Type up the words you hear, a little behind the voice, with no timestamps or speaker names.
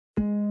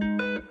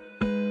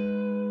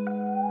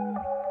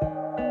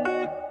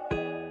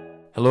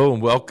Hello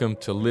and welcome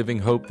to Living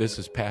Hope. This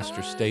is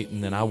Pastor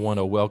Staten, and I want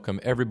to welcome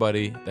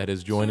everybody that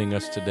is joining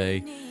us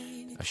today.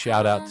 A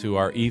shout out to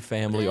our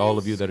e-family, all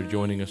of you that are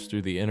joining us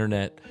through the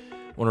internet.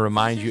 I want to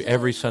remind you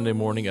every Sunday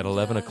morning at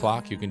 11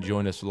 o'clock, you can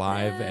join us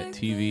live at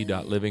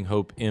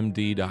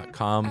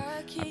tv.livinghopemd.com.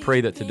 I pray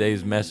that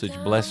today's message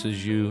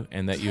blesses you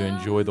and that you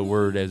enjoy the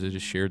word as it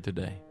is shared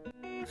today.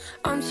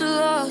 I'm too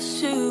lost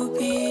to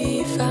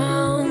be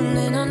found,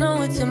 and I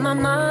know it's in my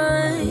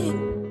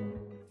mind.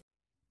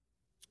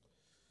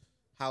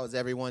 How is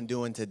everyone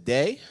doing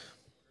today?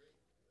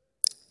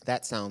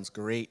 That sounds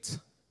great.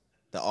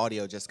 The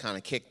audio just kind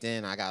of kicked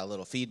in. I got a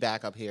little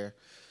feedback up here.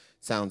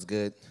 Sounds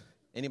good.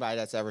 Anybody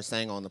that's ever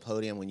sang on the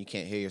podium when you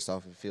can't hear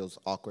yourself, it feels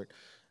awkward.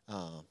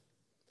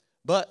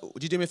 But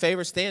would you do me a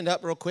favor? Stand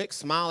up real quick.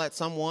 Smile at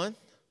someone.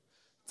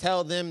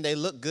 Tell them they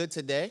look good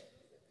today.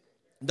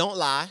 Don't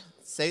lie.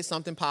 Say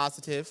something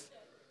positive.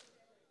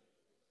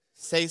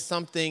 Say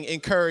something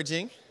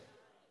encouraging.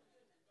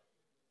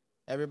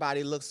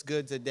 Everybody looks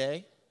good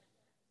today.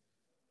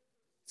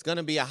 It's going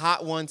to be a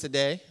hot one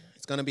today.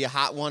 It's going to be a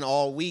hot one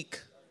all week.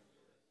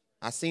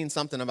 I seen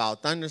something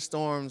about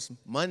thunderstorms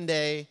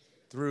Monday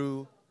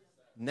through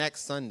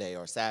next Sunday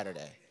or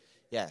Saturday.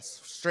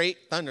 Yes,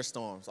 straight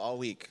thunderstorms all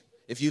week.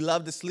 If you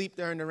love to sleep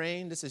during the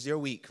rain, this is your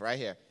week right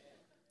here.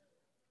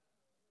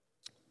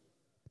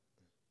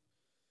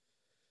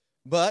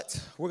 But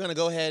we're going to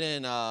go ahead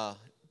and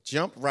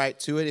jump right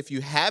to it. If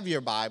you have your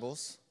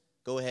Bibles,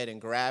 go ahead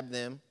and grab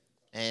them.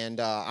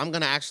 And I'm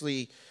going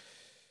to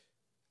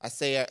I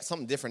say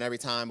something different every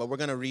time, but we're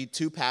going to read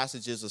two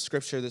passages of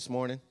Scripture this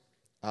morning.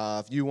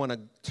 If you want to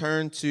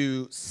turn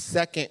to 2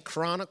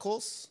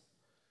 Chronicles,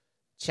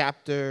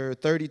 chapter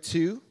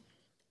 32.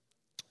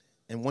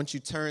 And once you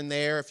turn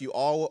there, if you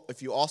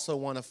also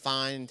want to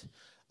find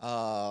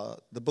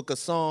the book of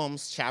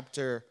Psalms,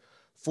 chapter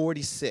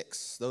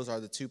 46. Those are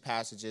the two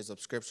passages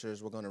of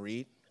Scriptures we're going to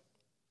read.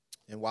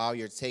 And while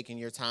you're taking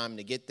your time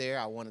to get there,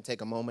 I want to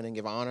take a moment and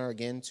give honor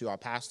again to our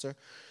pastor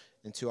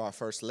and to our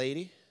First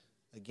Lady.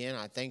 Again,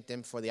 I thank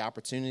them for the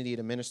opportunity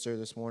to minister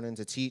this morning,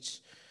 to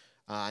teach.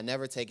 I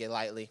never take it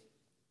lightly.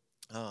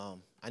 I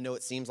know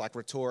it seems like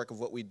rhetoric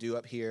of what we do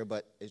up here,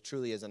 but it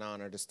truly is an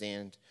honor to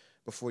stand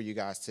before you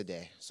guys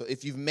today. So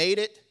if you've made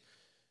it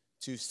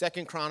to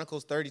 2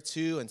 Chronicles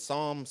 32 and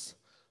Psalms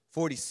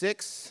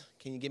 46,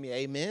 can you give me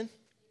amen?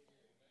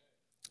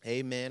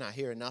 Amen. I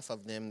hear enough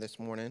of them this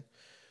morning.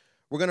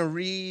 We're going to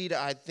read,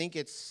 I think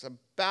it's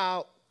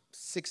about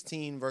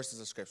 16 verses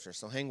of Scripture,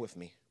 so hang with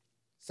me.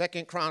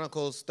 2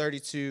 Chronicles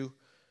 32,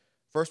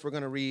 first we're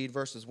going to read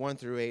verses 1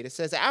 through 8. It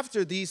says,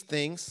 "After these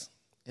things,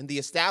 and the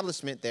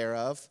establishment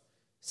thereof,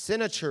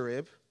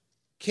 Sennacherib,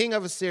 king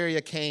of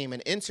Assyria, came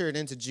and entered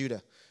into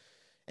Judah,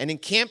 and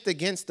encamped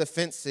against the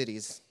fenced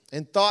cities,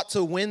 and thought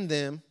to win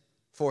them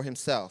for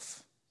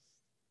himself.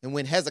 And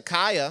when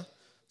Hezekiah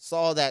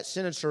saw that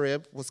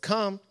Sennacherib was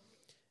come,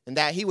 and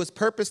that he was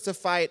purposed to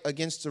fight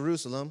against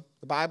Jerusalem,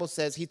 the Bible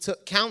says he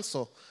took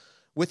counsel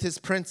with his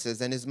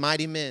princes and his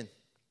mighty men,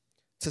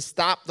 to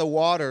stop the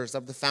waters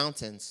of the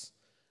fountains,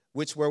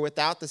 which were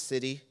without the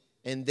city,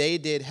 and they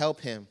did help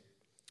him.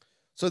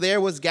 So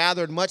there was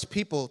gathered much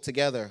people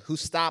together, who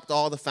stopped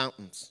all the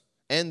fountains,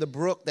 and the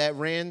brook that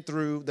ran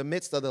through the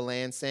midst of the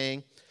land,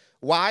 saying,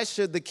 Why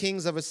should the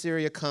kings of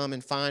Assyria come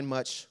and find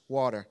much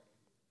water?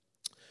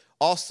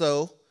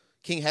 Also,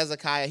 King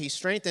Hezekiah, he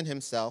strengthened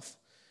himself,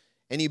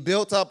 and he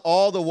built up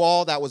all the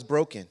wall that was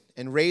broken,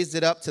 and raised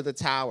it up to the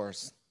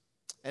towers,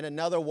 and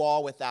another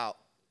wall without,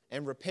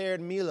 and repaired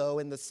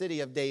Millo in the city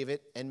of David,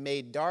 and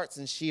made darts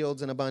and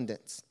shields in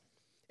abundance.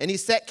 And he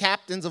set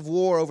captains of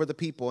war over the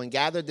people, and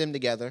gathered them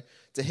together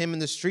to him in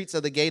the streets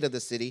of the gate of the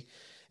city,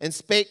 and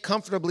spake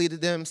comfortably to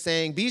them,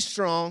 saying, Be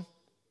strong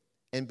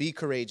and be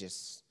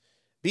courageous.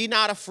 Be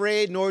not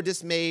afraid nor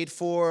dismayed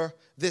for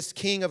this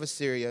king of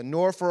Assyria,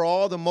 nor for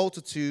all the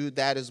multitude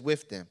that is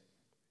with them.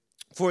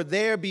 For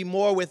there be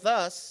more with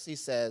us, he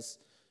says,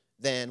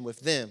 than with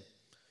them.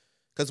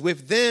 Because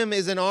with them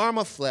is an arm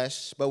of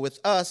flesh, but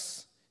with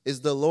us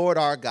is the Lord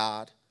our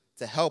God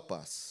to help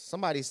us."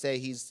 Somebody say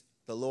he's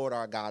the Lord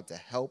our God to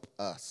help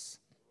us.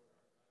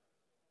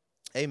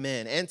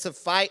 Amen. "And to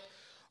fight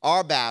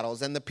our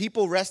battles. And the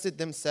people rested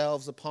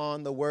themselves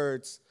upon the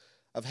words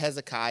of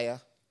Hezekiah,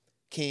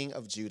 king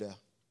of Judah."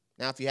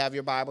 Now, if you have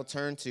your Bible,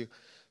 turn to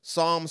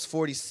Psalms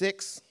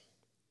 46.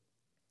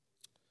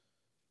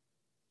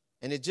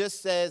 And it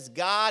just says,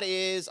 "God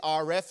is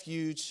our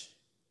refuge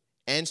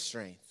and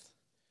strength,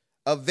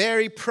 a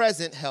very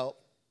present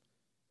help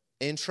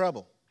in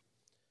trouble.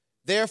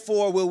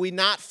 Therefore will we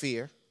not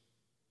fear,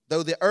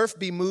 though the earth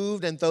be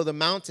moved, and though the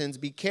mountains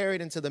be carried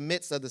into the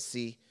midst of the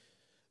sea,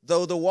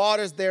 though the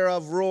waters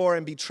thereof roar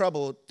and be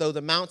troubled, though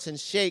the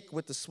mountains shake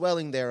with the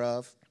swelling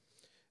thereof.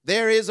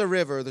 There is a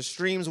river, the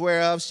streams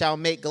whereof shall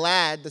make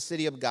glad the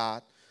city of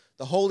God,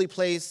 the holy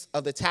place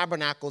of the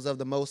tabernacles of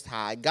the Most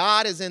High.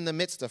 God is in the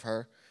midst of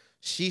her.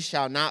 She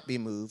shall not be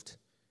moved.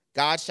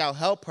 God shall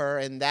help her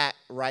in that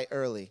right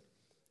early."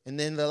 And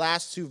then the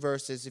last two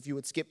verses, if you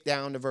would skip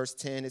down to verse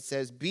 10, it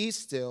says, "Be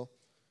still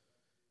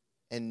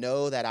and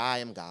know that I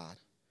am God.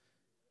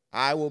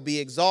 I will be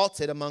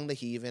exalted among the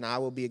heathen. I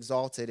will be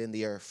exalted in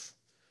the earth.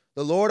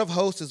 The Lord of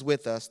hosts is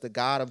with us. The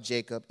God of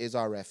Jacob is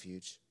our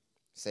refuge.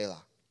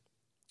 Selah.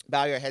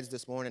 Bow your heads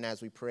this morning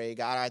as we pray.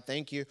 God, I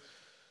thank you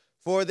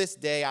for this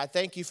day. I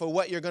thank you for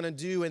what you're going to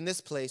do in this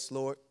place,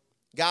 Lord.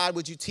 God,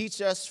 would you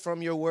teach us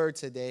from your word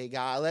today,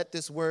 God? Let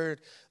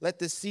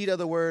the seed of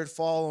the word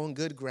fall on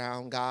good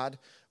ground, God,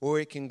 where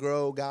it can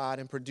grow, God,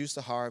 and produce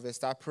a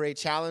harvest. I pray,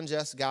 challenge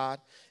us, God,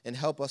 and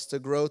help us to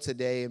grow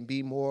today and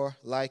be more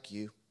like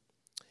you.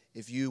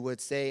 If you would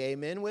say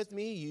amen with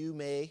me, you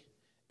may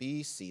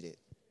be seated.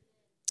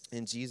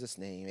 In Jesus'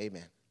 name,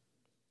 amen.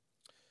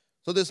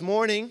 So this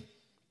morning,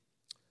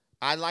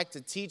 I'd like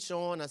to teach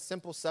on a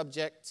simple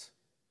subject,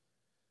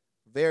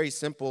 very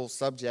simple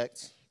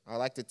subject. I'd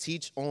like to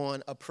teach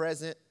on a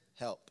present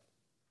help.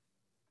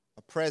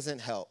 A present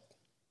help.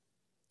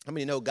 How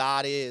many know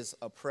God is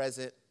a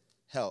present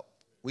help?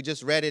 We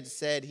just read it,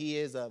 said he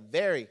is a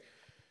very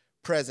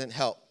present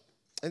help.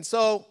 And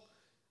so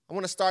I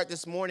want to start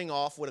this morning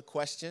off with a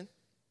question.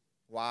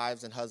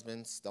 Wives and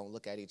husbands, don't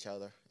look at each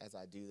other as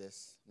I do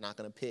this. I'm not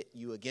going to pit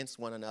you against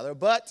one another.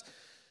 But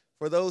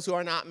for those who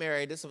are not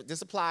married,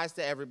 this applies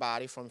to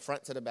everybody from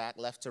front to the back,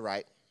 left to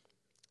right.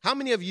 How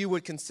many of you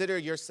would consider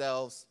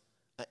yourselves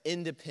an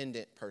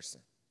independent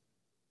person?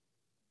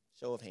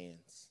 Show of hands.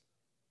 It's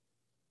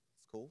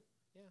cool.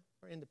 Yeah,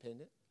 we're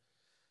independent.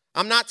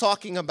 I'm not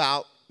talking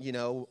about,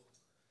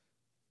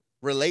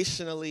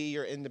 relationally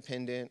you're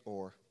independent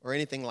or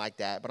anything like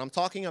that. But I'm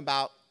talking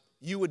about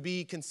you would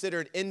be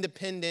considered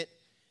independent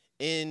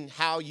in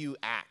how you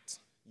act,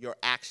 your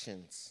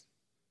actions,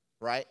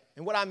 right?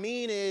 And what I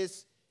mean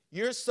is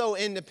you're so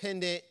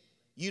independent,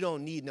 you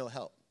don't need no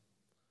help.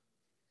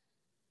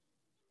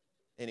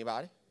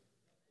 Anybody?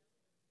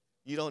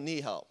 You don't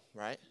need help,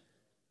 right?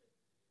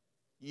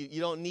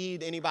 You don't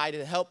need anybody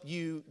to help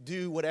you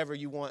do whatever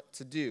you want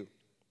to do.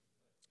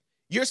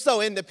 You're so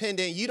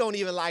independent, you don't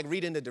even like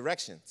reading the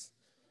directions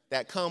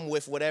that come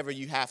with whatever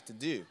you have to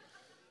do.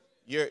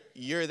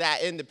 You're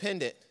that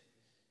independent.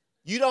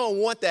 You don't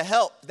want the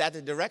help that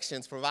the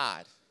directions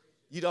provide.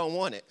 You don't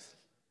want it.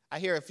 I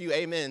hear a few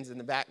amens in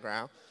the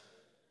background.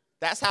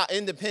 That's how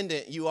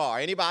independent you are.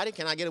 Anybody?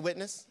 Can I get a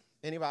witness?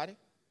 Anybody?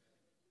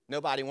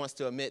 Nobody wants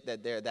to admit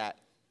that they're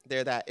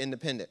that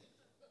independent.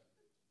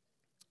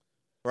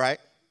 Right?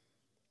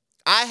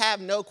 I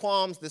have no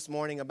qualms this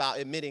morning about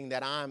admitting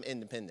that I'm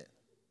independent.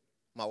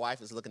 My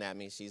wife is looking at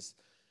me.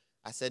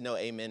 I said no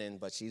amening,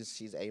 but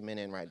she's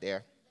amening right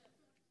there.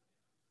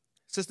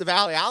 Sister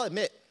Valerie, I'll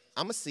admit,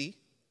 I'm a C.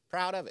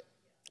 Proud of it,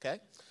 okay?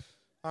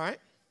 All right?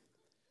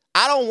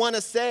 I don't want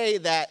to say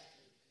that,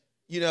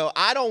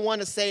 I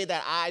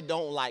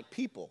don't like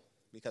people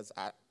because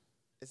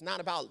it's not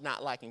about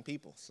not liking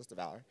people, Sister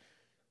Valerie.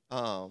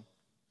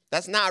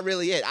 That's not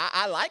really it.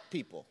 I like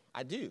people.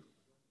 I do.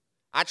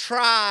 I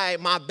try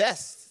my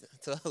best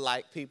to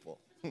like people.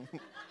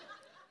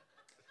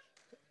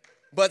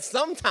 But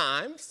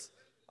sometimes,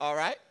 all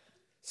right,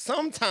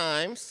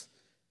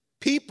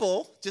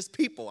 people, just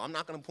people, I'm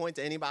not going to point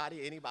to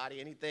anybody,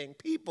 anything.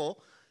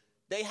 People,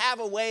 they have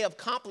a way of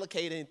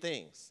complicating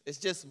things. It's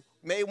just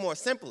made more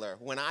simpler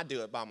when I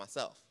do it by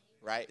myself,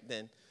 right,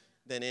 than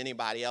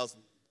anybody else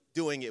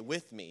doing it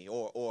with me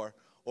or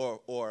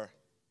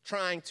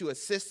trying to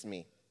assist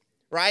me,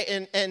 right?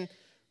 And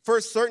for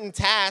certain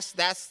tasks,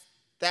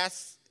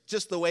 that's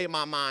just the way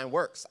my mind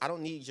works. I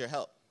don't need your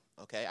help,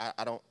 okay?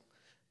 I don't.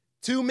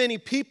 Too many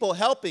people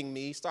helping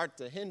me start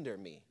to hinder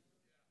me.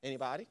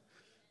 Anybody?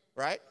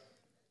 Right?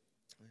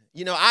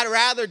 I'd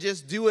rather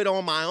just do it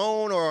on my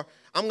own, or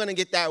I'm going to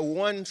get that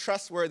one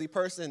trustworthy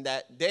person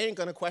that they ain't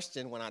going to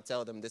question when I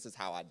tell them this is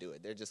how I do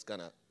it. They're just going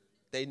to,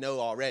 they know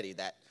already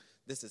that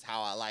this is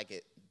how I like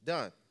it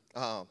done.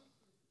 But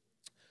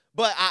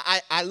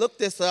I looked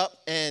this up,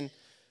 and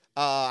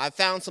I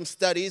found some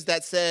studies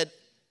that said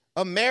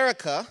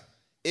America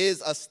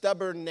is a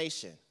stubborn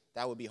nation.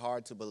 That would be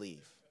hard to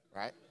believe,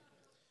 right?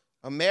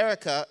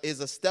 America is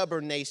a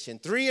stubborn nation.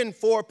 3 in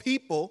 4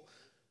 people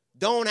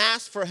don't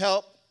ask for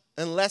help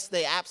unless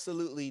they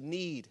absolutely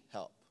need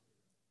help.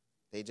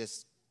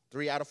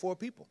 3 out of 4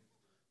 people.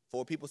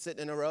 4 people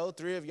sitting in a row,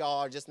 3 of y'all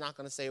are just not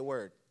going to say a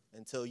word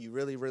until you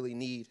really, really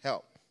need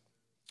help.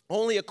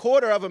 Only a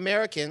quarter of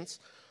Americans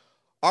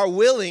are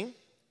willing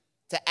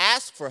to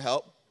ask for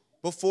help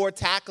before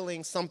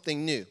tackling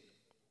something new.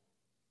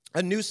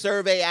 A new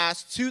survey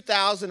asked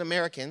 2,000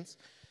 Americans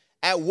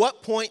at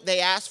what point they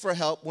ask for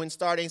help when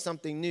starting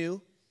something new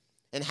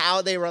and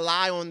how they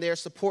rely on their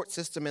support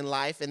system in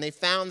life. And they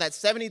found that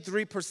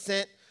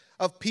 73%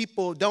 of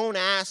people don't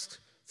ask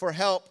for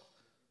help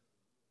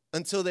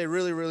until they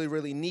really, really,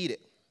 really need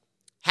it.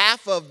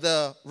 Half of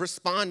the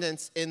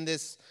respondents in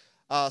this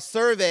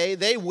survey,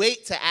 they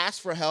wait to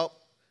ask for help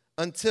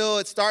until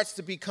it starts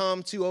to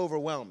become too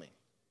overwhelming.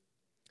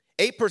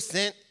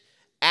 8%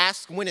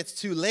 ask when it's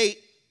too late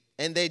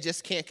and they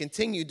just can't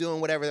continue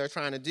doing whatever they're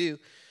trying to do.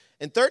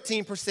 And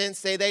 13%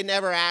 say they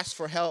never ask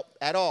for help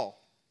at all.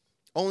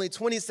 Only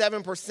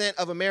 27%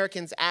 of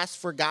Americans ask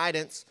for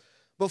guidance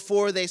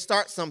before they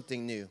start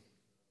something new.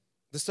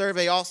 The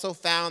survey also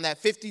found that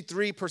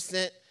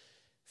 53%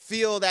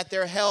 feel that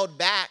they're held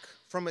back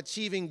from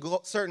achieving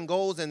certain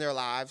goals in their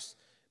lives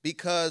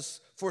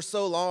because for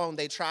so long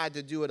they tried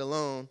to do it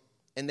alone,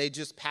 and they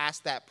just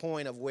passed that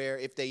point of where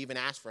if they even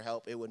asked for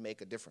help, it would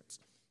make a difference.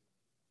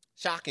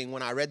 Shocking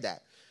when I read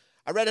that.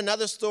 I read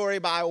another story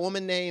by a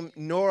woman named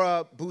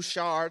Nora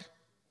Bouchard,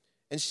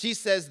 and she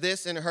says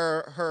this in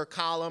her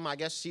column. I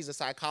guess she's a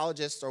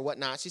psychologist or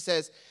whatnot. She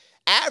says,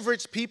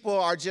 average people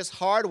are just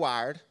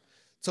hardwired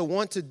to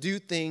want to do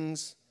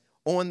things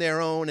on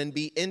their own and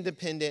be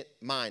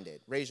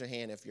independent-minded. Raise your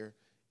hand if you're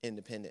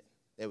independent.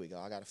 There we go.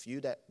 I got a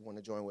few that want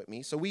to join with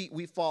me. So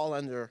we fall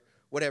under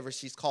whatever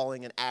she's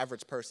calling an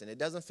average person. It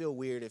doesn't feel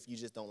weird if you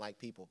just don't like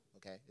people,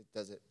 okay?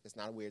 It's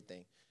not a weird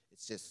thing.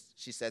 It's just,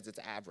 she says it's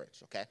average,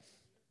 okay?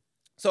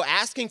 So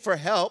asking for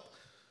help,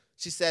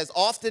 she says,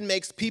 often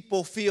makes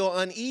people feel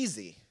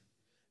uneasy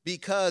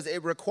because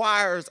it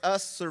requires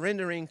us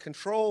surrendering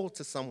control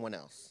to someone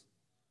else.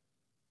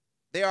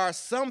 There are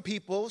some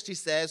people, she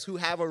says, who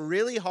have a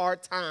really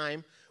hard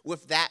time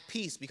with that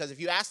piece because if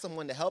you ask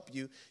someone to help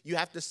you, you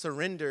have to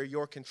surrender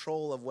your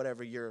control of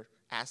whatever you're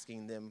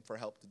asking them for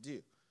help to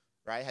do,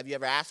 right? Have you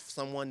ever asked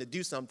someone to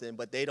do something,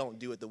 but they don't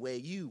do it the way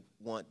you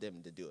want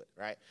them to do it,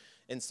 right?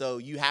 And so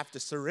you have to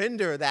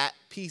surrender that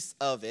piece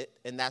of it,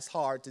 and that's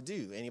hard to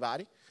do.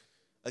 Anybody?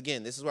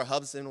 Again, this is where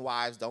husbands and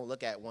wives don't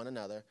look at one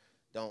another.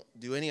 Don't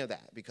do any of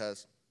that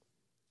because,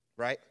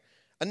 right?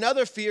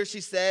 Another fear,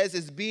 she says,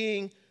 is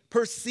being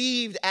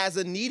perceived as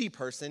a needy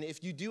person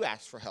if you do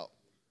ask for help.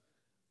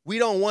 We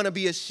don't want to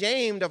be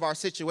ashamed of our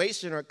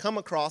situation or come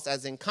across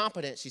as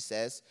incompetent, she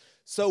says,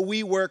 so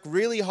we work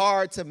really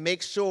hard to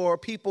make sure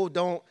people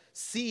don't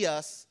see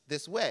us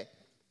this way.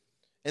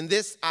 And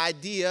this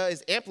idea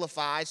is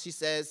amplified, she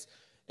says,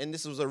 and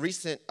this was a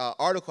recent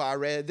article I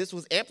read, this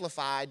was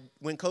amplified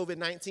when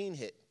COVID-19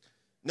 hit.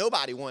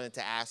 Nobody wanted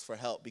to ask for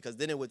help because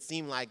then it would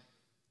seem like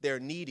they're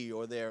needy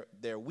or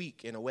they're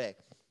weak in a way.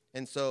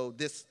 And so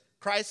this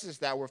crisis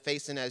that we're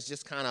facing has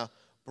just kind of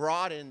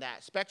broadened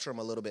that spectrum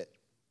a little bit.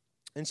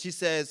 And she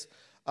says,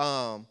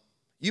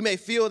 you may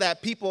feel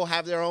that people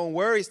have their own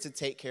worries to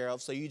take care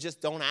of, so you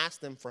just don't ask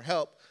them for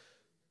help.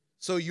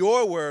 So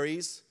your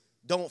worries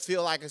don't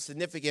feel like a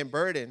significant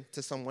burden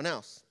to someone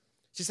else.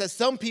 She says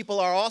some people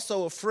are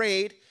also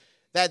afraid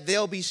that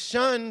they'll be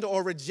shunned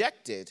or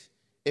rejected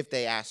if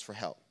they ask for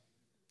help.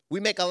 We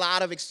make a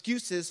lot of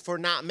excuses for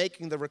not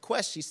making the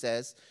request, she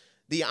says.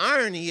 The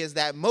irony is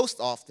that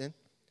most often,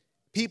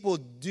 people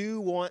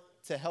do want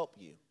to help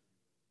you,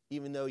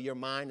 even though your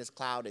mind is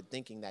clouded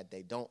thinking that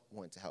they don't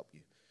want to help you.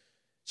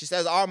 She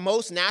says our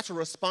most natural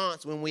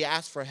response when we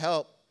ask for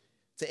help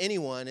to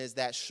anyone is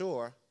that,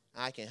 sure,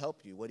 I can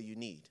help you. What do you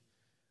need?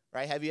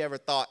 Right? Have you ever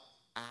thought,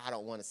 I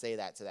don't want to say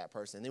that to that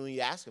person? And then when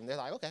you ask them, they're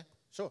like, okay,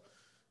 sure.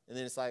 And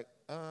then it's like,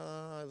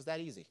 it was that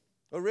easy.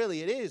 But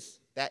really, it is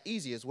that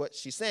easy is what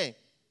she's saying.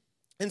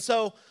 And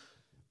so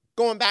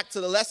going back to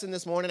the lesson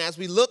this morning, as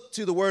we look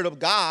to the Word of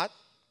God,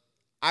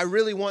 I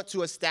really want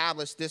to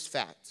establish this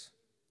fact,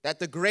 that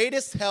the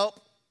greatest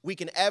help we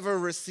can ever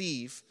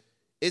receive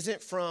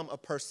isn't from a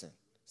person.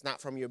 It's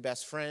not from your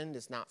best friend.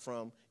 It's not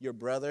from your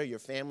brother, your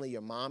family,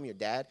 your mom, your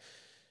dad.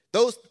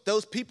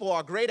 Those people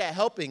are great at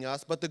helping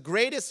us, but the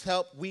greatest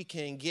help we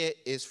can get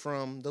is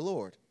from the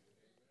Lord.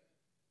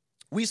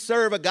 We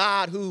serve a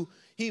God who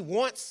he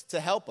wants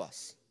to help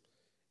us.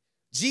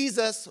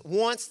 Jesus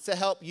wants to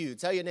help you.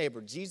 Tell your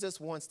neighbor, Jesus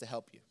wants to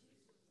help you.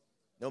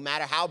 No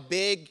matter how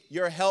big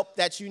your help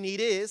that you need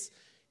is,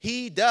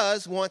 he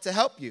does want to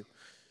help you.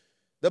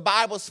 The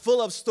Bible's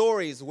full of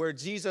stories where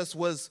Jesus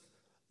was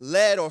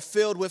led or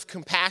filled with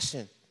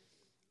compassion.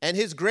 And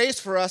his grace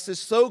for us is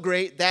so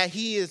great that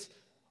he is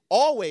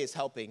always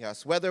helping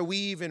us, whether we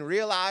even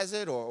realize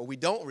it or we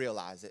don't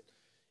realize it.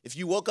 If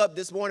you woke up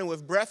this morning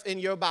with breath in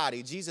your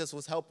body, Jesus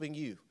was helping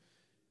you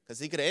because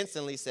he could have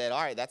instantly said,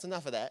 all right, that's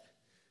enough of that,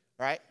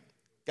 right?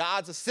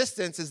 God's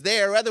assistance is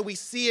there whether we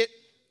see it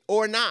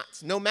or not.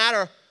 No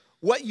matter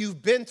what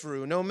you've been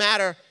through, no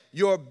matter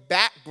your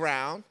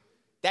background,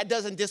 that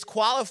doesn't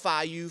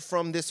disqualify you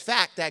from this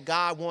fact that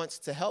God wants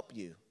to help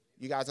you.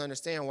 You guys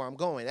understand where I'm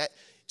going? That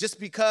just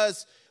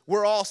because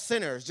we're all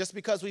sinners, just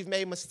because we've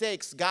made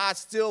mistakes, God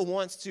still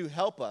wants to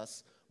help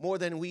us more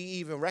than we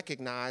even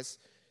recognize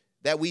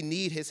that we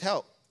need his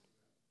help.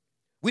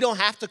 We don't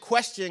have to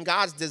question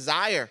God's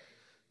desire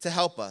to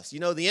help us. You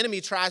know, the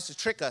enemy tries to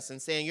trick us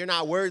and saying you're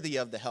not worthy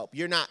of the help.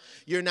 You're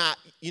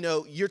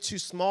too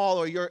small,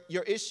 or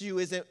your issue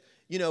isn't,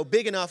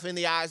 big enough in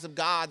the eyes of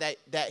God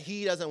that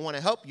he doesn't want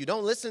to help you.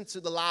 Don't listen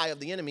to the lie of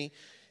the enemy.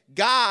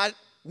 God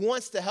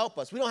wants to help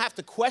us. We don't have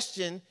to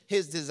question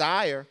his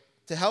desire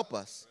to help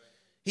us.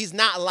 He's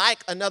not like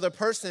another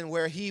person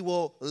where he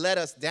will let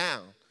us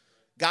down.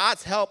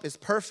 God's help is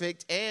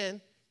perfect and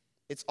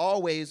it's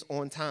always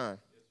on time.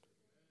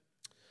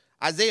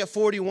 Isaiah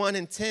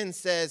 41:10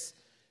 says,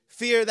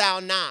 "Fear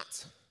thou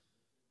not,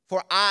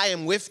 for I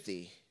am with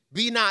thee.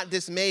 Be not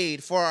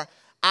dismayed, for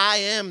I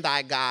am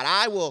thy God.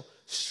 I will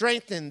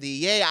strengthen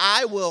thee. Yea,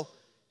 I will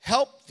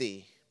help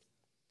thee.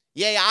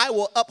 Yea, I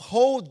will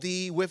uphold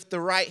thee with the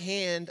right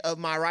hand of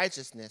my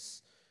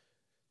righteousness.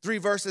 3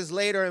 verses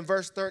later in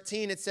verse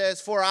 13, it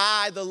says, "For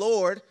I, the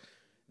Lord,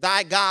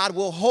 thy God,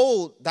 will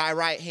hold thy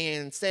right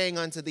hand, saying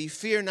unto thee,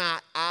 Fear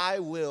not, I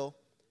will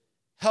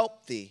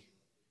help thee."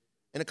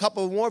 And a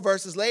couple more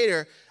verses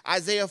later,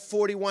 Isaiah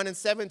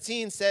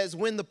 41:17 says,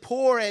 "When the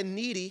poor and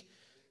needy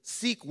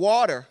seek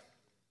water,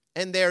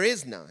 and there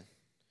is none,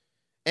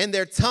 and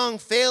their tongue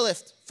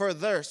faileth for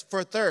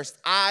thirst,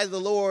 I,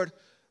 the Lord,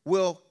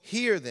 will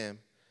hear them.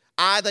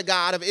 I, the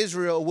God of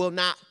Israel, will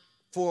not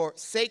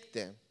forsake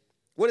them."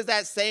 What is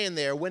that saying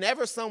there?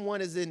 Whenever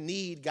someone is in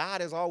need,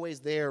 God is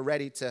always there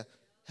ready to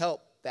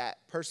help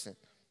that person.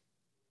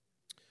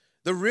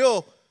 The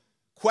real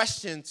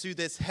question to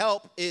this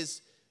help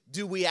is,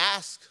 do we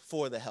ask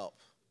for the help?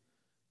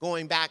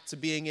 Going back to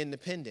being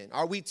independent.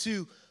 Are we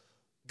too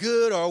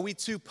good, or are we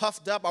too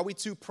puffed up? Are we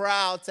too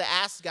proud to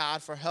ask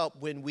God for help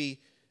when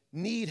we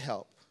need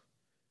help?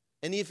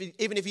 And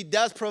even if he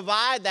does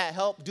provide that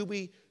help, do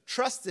we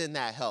trust in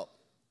that help?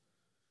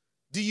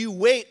 Do you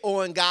wait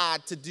on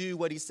God to do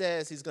what he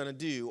says he's going to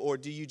do, or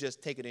do you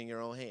just take it in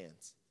your own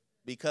hands?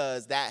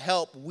 Because that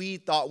help we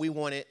thought we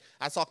wanted,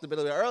 I talked a bit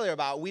earlier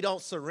about, we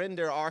don't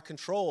surrender our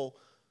control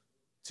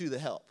to the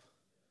help.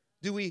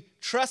 Do we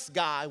trust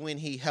God when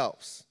he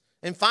helps?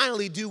 And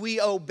finally, do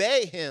we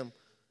obey him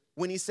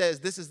when he says,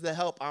 this is the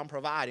help I'm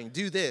providing?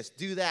 Do this,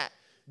 do that.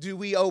 Do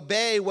we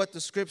obey what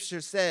the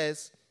scripture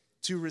says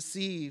to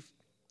receive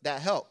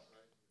that help?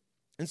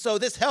 And so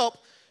this help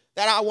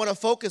that I want to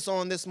focus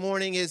on this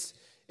morning is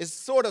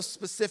sort of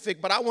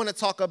specific, but I want to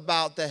talk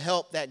about the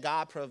help that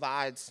God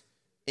provides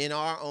in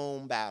our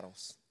own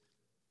battles.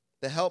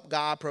 The help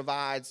God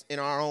provides in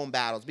our own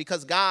battles.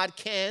 Because God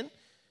can,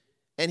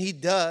 and he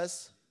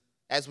does,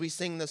 as we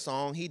sing the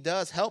song, he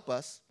does help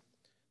us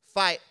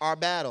fight our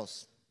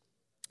battles.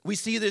 We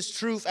see this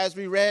truth as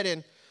we read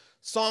in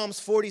Psalms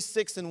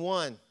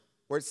 46:1,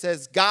 where it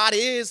says, God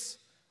is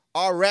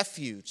our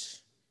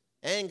refuge,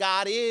 and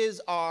God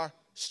is our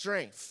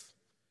strength.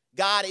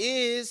 God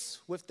is,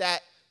 with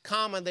that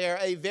comma there,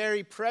 a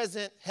very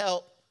present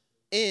help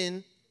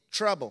in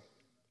trouble.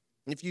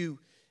 And if you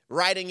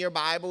write in your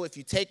Bible, if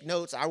you take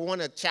notes, I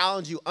want to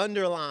challenge you,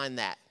 underline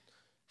that,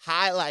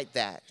 highlight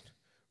that,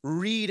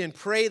 read and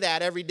pray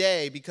that every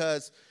day,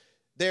 because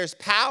there's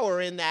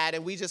power in that,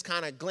 and we just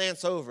kind of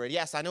glance over it.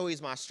 Yes, I know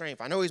he's my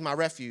strength. I know he's my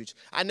refuge.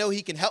 I know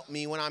he can help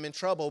me when I'm in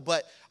trouble,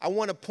 but I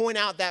want to point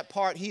out that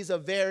part. He's a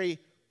very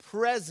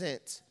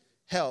present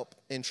help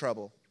in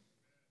trouble.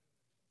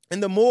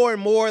 And the more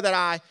and more that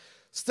I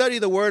study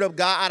the Word of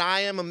God,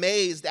 I am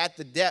amazed at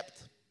the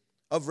depth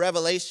of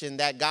revelation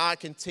that God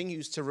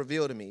continues to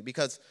reveal to me.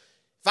 Because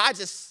if I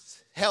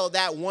just held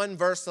that one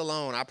verse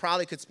alone, I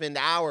probably could spend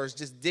hours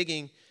just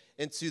digging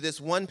into this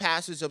one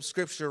passage of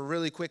Scripture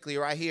really quickly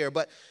right here.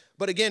 But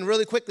again,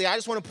 really quickly, I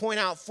just want to point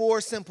out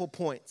 4 simple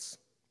points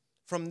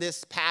from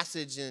this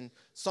passage in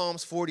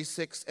Psalms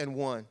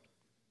 46:1.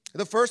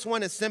 The first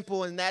one is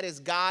simple, and that is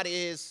God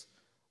is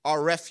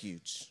our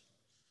refuge.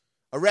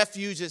 A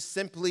refuge is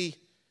simply,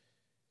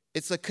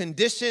 it's a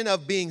condition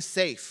of being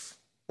safe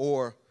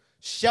or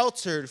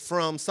sheltered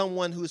from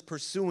someone who's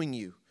pursuing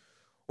you,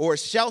 or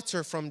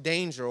shelter from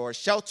danger, or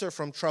shelter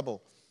from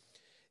trouble.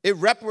 A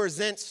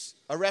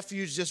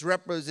refuge just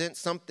represents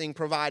something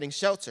providing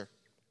shelter.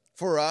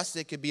 For us,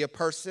 it could be a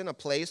person, a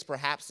place,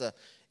 perhaps an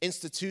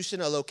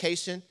institution, a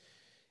location.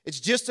 It's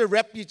just a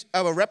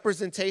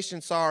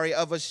representation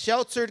of a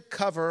sheltered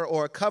cover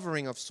or a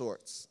covering of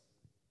sorts.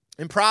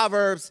 In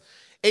Proverbs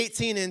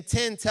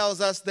 18:10 tells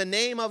us the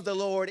name of the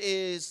Lord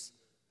is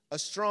a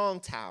strong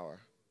tower.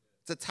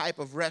 It's a type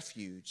of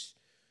refuge.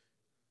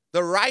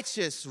 The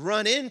righteous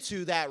run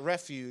into that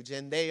refuge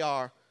and they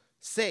are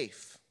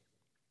safe.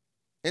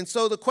 And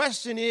so the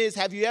question is,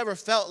 have you ever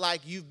felt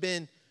like you've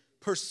been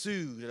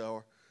pursued,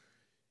 or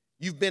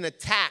you've been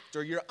attacked,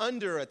 or you're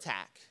under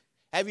attack?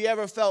 Have you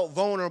ever felt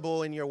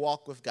vulnerable in your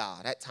walk with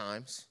God at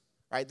times?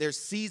 Right? There's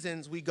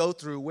seasons we go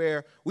through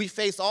where we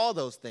face all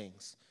those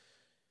things.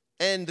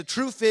 And the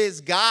truth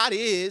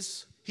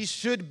is, he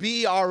should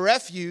be our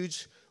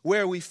refuge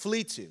where we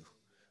flee to.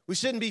 We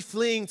shouldn't be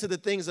fleeing to the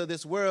things of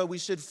this world. We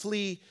should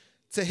flee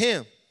to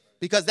him,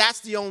 because that's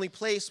the only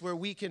place where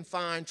we can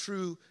find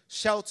true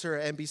shelter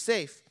and be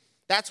safe.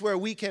 That's where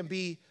we can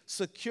be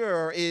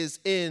secure, is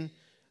in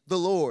the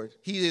Lord.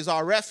 He is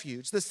our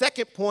refuge. The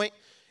second point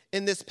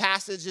in this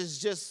passage is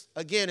just,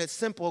 again, it's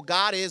simple.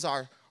 God is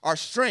our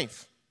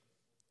strength.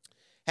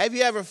 Have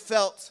you ever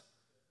felt,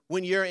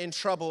 when you're in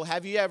trouble,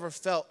 have you ever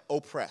felt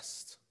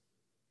oppressed?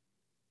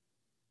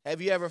 Have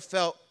you ever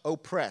felt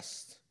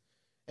oppressed?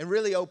 And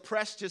really,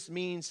 oppressed just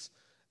means,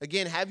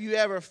 again, have you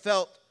ever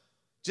felt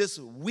just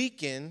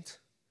weakened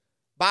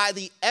by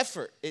the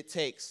effort it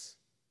takes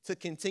to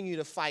continue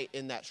to fight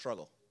in that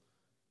struggle?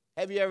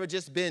 Have you ever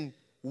just been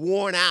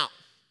worn out,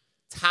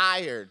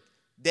 tired,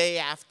 day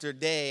after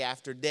day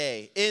after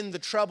day, in the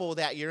trouble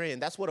that you're in?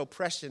 That's what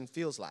oppression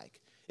feels like.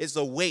 It's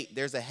a weight.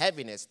 There's a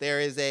heaviness. There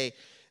is a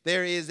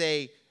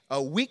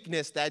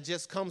weakness that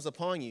just comes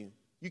upon you.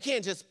 You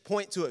can't just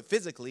point to it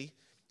physically,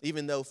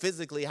 even though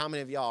physically, how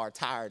many of y'all are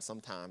tired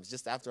sometimes?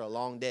 Just after a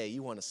long day,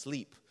 you want to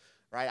sleep,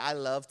 right? I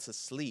love to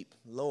sleep.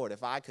 Lord,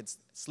 if I could,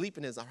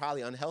 sleeping is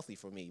highly unhealthy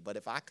for me, but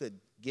if I could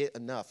get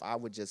enough, I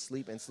would just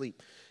sleep and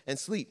sleep and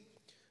sleep.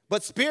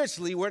 But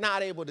spiritually, we're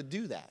not able to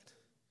do that,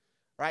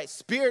 right?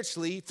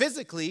 Spiritually,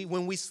 physically,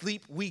 when we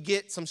sleep, we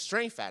get some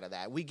strength out of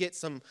that. We get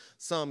some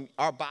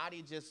our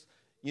body just,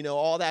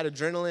 all that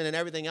adrenaline and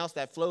everything else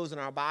that flows in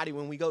our body.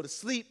 When we go to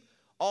sleep,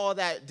 all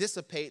that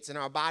dissipates and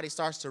our body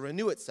starts to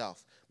renew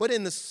itself. But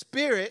in the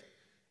spirit,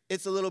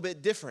 it's a little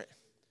bit different.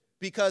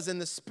 Because in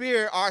the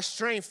spirit, our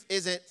strength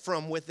isn't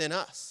from within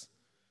us.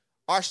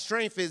 Our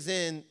strength is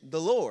in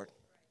the Lord.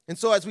 And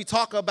so as we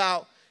talk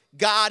about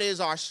God is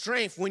our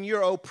strength, when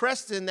you're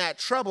oppressed in that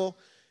trouble,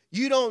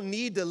 you don't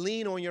need to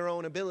lean on your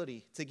own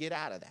ability to get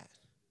out of that.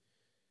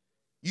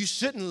 You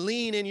shouldn't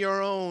lean in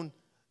your own,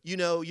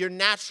 your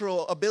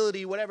natural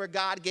ability, whatever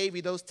God gave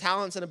you, those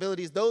talents and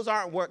abilities, those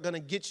aren't what going to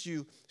get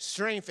you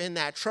strength in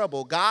that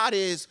trouble. God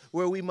is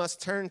where we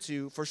must turn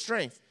to for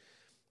strength.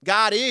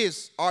 God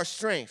is our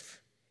strength.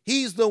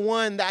 He's the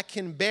one that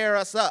can bear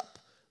us up,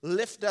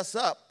 lift us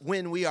up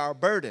when we are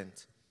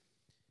burdened.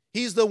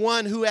 He's the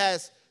one who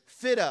has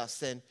fit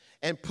us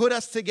and put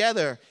us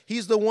together.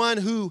 He's the one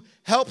who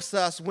helps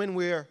us when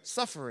we're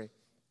suffering.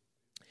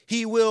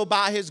 He will,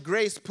 by his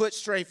grace, put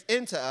strength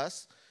into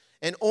us,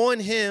 and on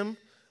him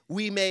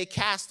we may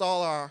cast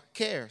all our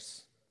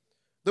cares.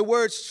 The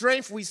word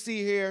strength we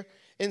see here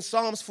in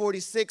Psalms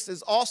 46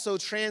 is also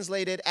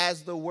translated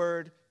as the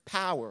word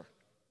power,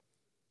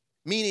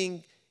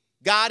 meaning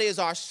God is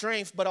our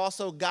strength, but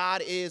also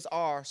God is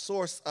our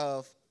source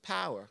of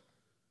power. I'm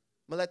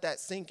going to let that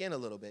sink in a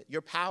little bit.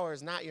 Your power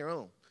is not your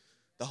own.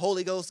 The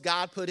Holy Ghost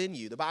God put in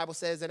you. The Bible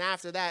says, and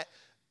after that,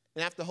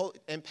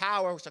 and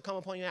power shall come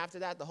upon you after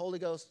that, the Holy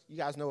Ghost, you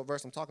guys know what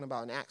verse I'm talking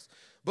about in Acts.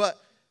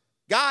 But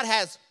God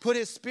has put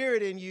his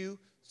spirit in you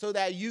so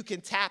that you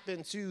can tap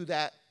into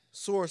that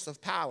source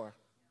of power.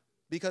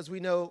 Because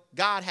we know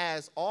God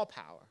has all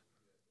power,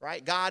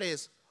 right? God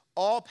is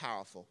all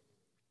powerful.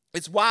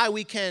 It's why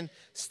we can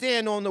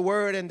stand on the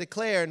word and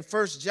declare in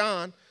 1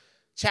 John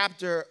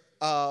chapter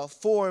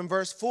 4 and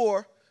verse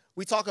 4,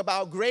 we talk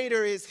about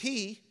greater is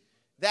he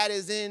that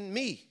is in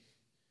me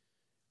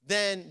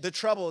than the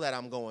trouble that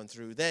I'm going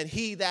through, than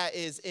he that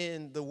is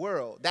in the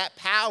world. That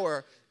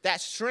power,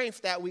 that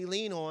strength that we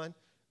lean on,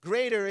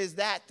 greater is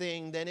that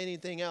thing than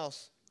anything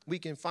else we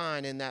can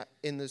find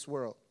in this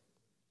world.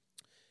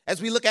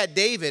 As we look at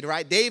David,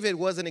 right? David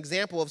was an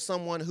example of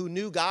someone who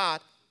knew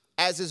God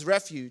as his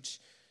refuge.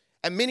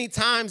 And many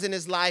times in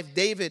his life,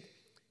 David,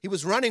 he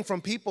was running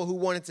from people who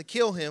wanted to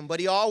kill him, but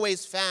he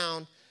always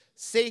found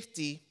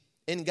safety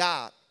in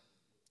God.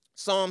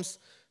 Psalms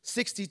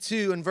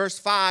 62 and verse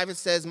 5, it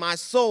says, my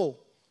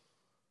soul,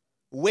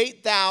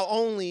 wait thou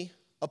only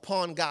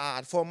upon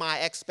God, for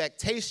my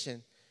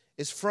expectation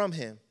is from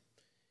him.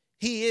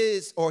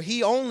 He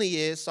only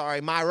is,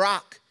 my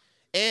rock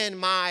and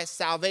my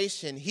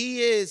salvation.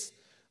 He is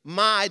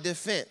my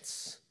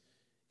defense.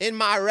 In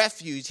my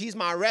refuge, he's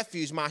my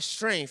refuge, my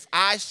strength.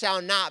 I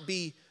shall not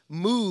be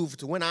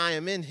moved when I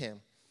am in him.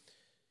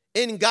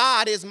 In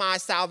God is my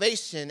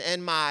salvation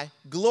and my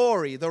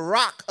glory. The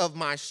rock of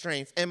my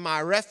strength and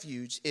my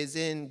refuge is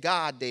in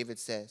God, David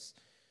says.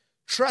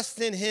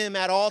 Trust in him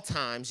at all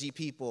times, ye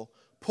people.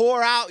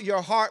 Pour out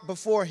your heart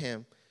before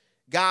him.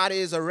 God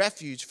is a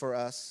refuge for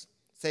us.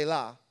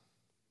 Selah.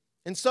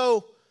 And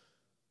so,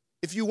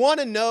 if you want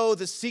to know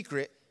the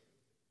secret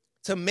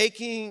to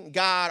making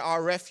God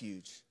our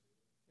refuge,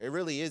 it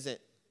really isn't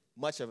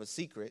much of a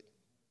secret.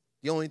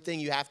 The only thing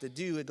you have to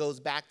do, it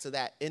goes back to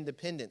that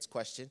independence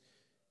question.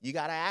 You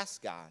got to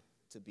ask God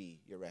to be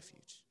your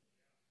refuge.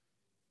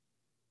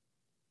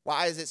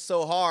 Why is it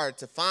so hard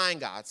to find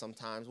God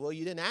sometimes? Well,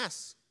 you didn't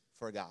ask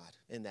for God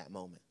in that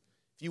moment.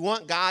 If you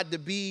want God to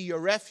be your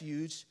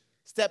refuge,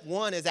 step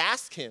one is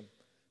ask him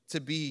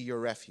to be your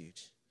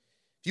refuge.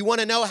 If you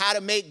want to know how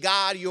to make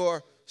God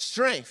your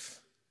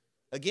strength,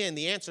 again,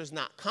 the answer is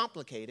not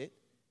complicated.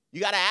 You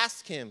got to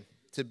ask him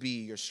to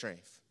be your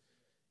strength.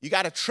 You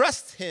got to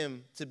trust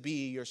him to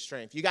be your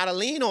strength. You got to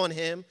lean on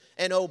him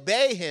and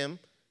obey him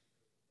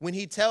when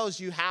he tells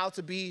you how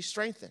to be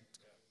strengthened.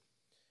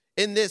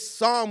 In this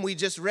psalm we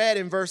just read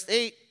in verse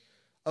 8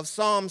 of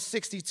Psalm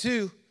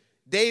 62,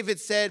 David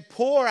said,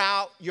 pour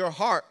out your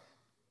heart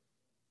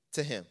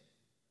to him.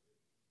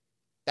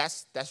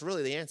 That's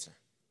really the answer.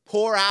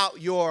 Pour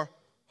out your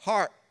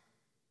heart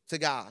to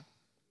God.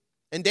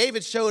 And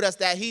David showed us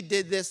that he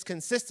did this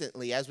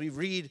consistently as we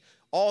read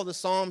all the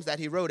Psalms that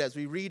he wrote, as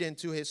we read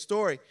into his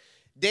story.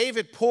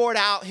 David poured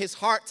out his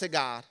heart to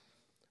God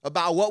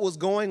about what was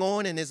going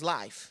on in his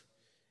life.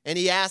 And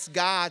he asked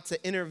God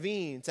to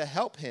intervene, to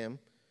help him.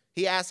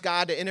 He asked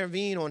God to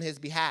intervene on his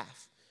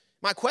behalf.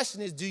 My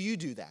question is, do you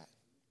do that?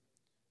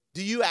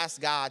 Do you ask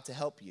God to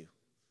help you?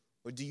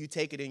 Or do you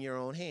take it in your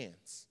own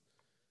hands?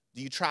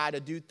 Do you try to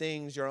do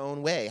things your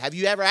own way? Have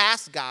you ever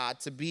asked God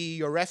to be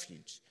your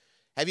refuge?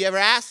 Have you ever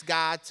asked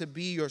God to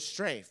be your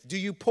strength? Do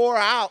you pour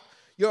out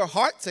your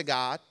heart to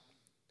God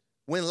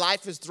when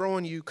life is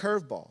throwing you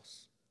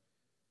curveballs?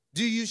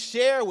 Do you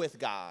share with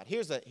God?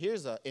 Here's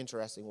an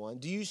interesting one.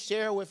 Do you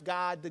share with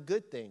God the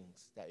good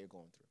things that you're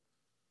going through?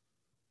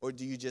 Or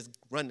do you just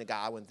run to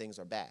God when things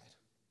are bad?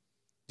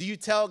 Do you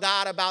tell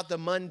God about the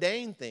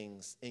mundane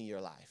things in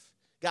your life?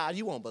 God,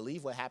 you won't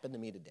believe what happened to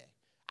me today.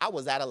 I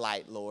was at a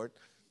light, Lord,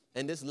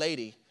 and this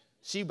lady,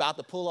 she about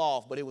to pull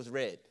off, but it was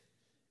red.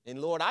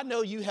 And Lord, I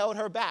know you held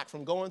her back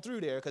from going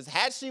through there, because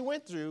had she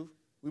went through,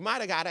 we might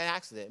have got an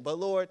accident. But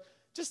Lord,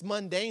 just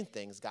mundane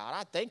things, God,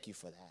 I thank you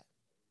for that.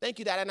 Thank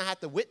you that I don't have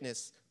to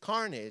witness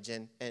carnage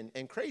and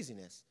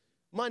craziness.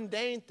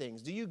 Mundane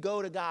things. Do you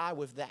go to God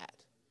with that?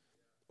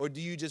 Or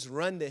do you just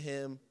run to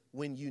him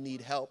when you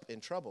need help in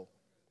trouble?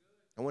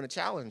 I want to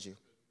challenge you.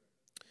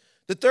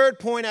 The third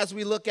point as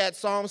we look at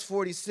Psalms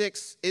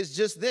 46 is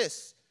just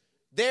this.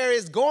 There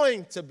is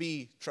going to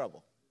be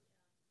trouble.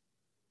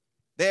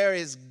 There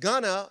is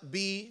gonna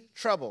be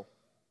trouble.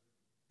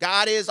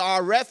 God is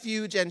our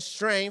refuge and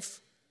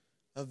strength,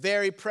 a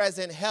very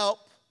present help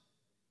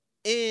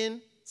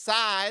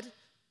inside,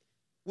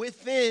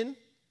 within,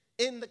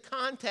 in the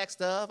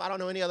context of, I don't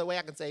know any other way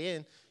I can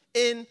say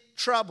in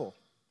trouble.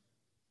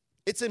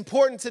 It's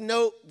important to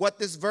note what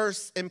this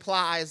verse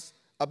implies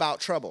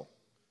about trouble.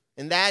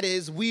 And that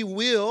is we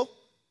will,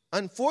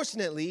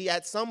 unfortunately,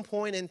 at some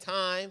point in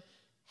time,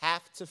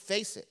 have to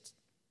face it.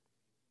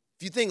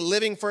 If you think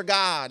living for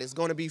God is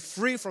going to be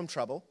free from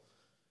trouble,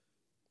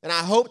 and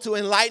I hope to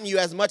enlighten you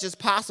as much as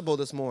possible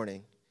this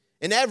morning,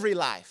 in every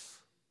life,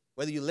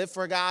 whether you live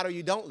for God or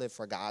you don't live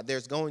for God,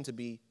 there's going to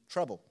be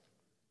trouble.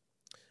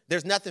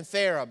 There's nothing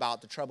fair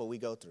about the trouble we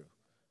go through.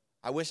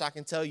 I wish I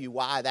can tell you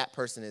why that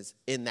person is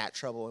in that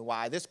trouble and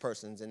why this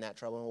person's in that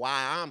trouble and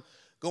why I'm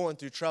going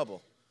through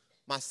trouble.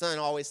 My son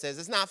always says,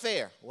 it's not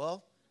fair.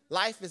 Well,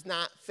 life is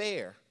not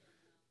fair.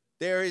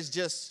 There is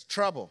just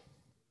trouble,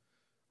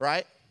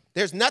 right?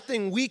 There's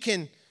nothing we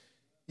can,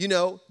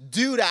 do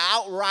to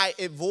outright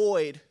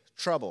avoid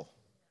trouble.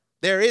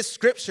 There is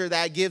scripture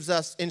that gives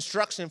us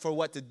instruction for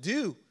what to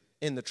do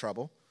in the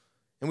trouble.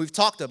 And we've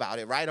talked about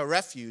it, right? A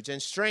refuge and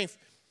strength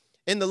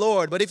in the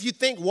Lord. But if you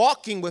think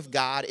walking with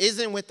God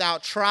isn't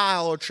without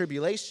trial or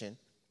tribulation,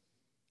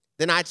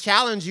 then I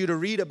challenge you to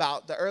read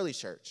about the early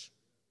church.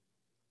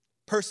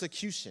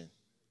 Persecution,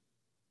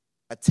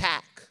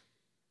 attack,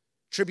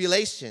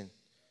 tribulation.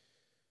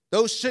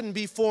 Those shouldn't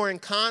be foreign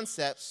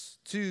concepts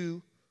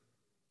to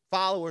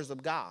followers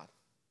of God,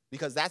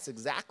 because that's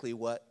exactly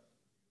what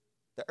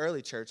the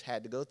early church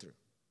had to go through.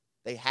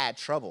 They had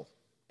trouble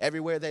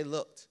everywhere they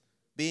looked.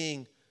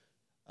 Being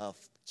a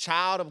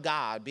child of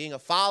God, being a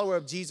follower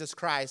of Jesus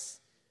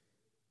Christ,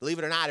 believe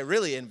it or not, it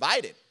really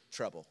invited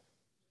trouble.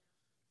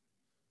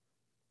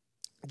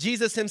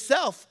 Jesus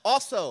himself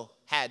also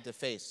had to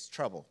face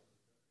trouble.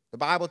 The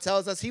Bible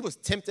tells us he was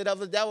tempted of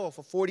the devil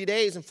for 40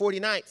 days and 40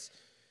 nights.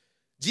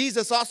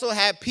 Jesus also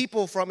had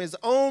people from his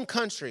own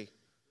country,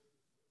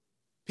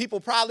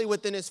 people probably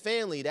within his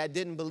family that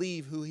didn't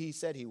believe who he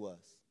said he was.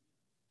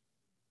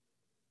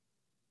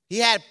 He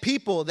had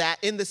people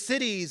that in the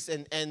cities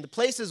and the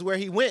places where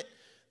he went,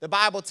 the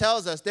Bible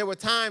tells us there were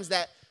times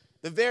that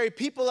the very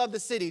people of the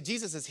city,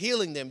 Jesus is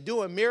healing them,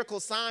 doing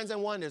miracle signs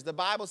and wonders. The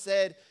Bible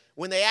said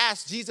when they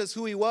asked Jesus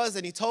who he was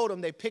and he told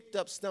them, they picked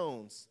up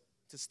stones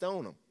to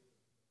stone him.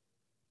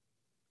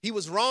 He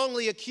was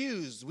wrongly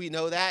accused, we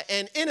know that,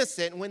 and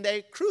innocent when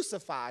they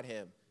crucified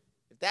him.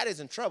 If that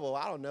isn't trouble,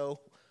 I don't know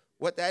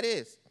what that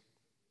is.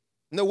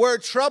 And the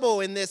word trouble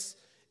in this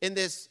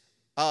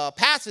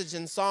passage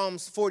in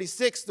Psalms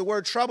 46, the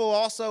word trouble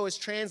also is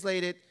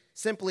translated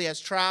simply as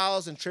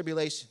trials and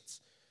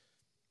tribulations.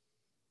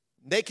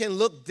 They can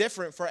look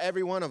different for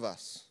every one of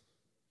us.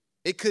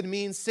 It could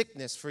mean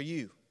sickness for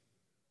you,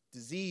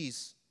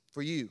 disease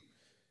for you,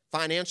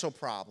 financial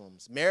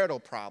problems, marital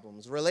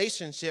problems,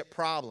 relationship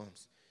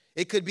problems.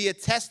 It could be a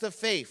test of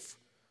faith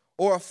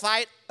or a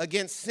fight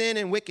against sin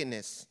and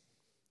wickedness.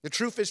 The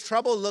truth is,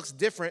 trouble looks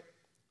different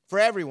for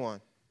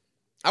everyone.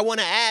 I want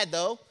to add,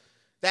 though,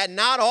 that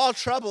not all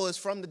trouble is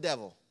from the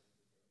devil.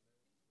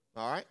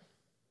 All right?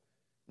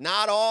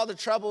 Not all the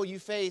trouble you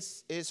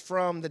face is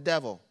from the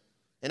devil.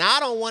 And I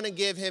don't want to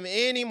give him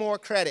any more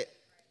credit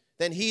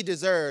than he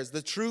deserves.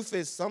 The truth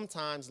is,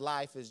 sometimes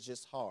life is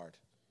just hard.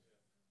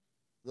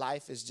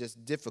 Life is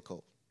just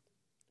difficult.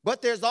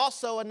 But there's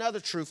also another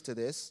truth to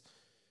this,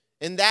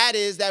 and that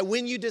is that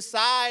when you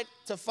decide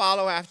to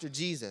follow after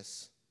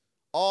Jesus,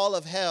 all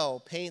of hell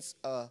paints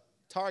a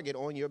target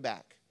on your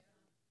back.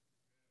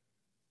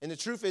 And the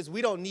truth is,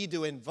 we don't need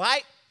to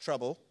invite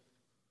trouble,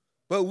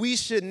 but we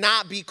should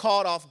not be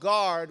caught off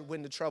guard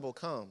when the trouble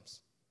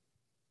comes.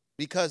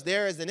 Because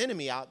there is an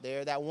enemy out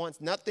there that wants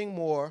nothing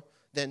more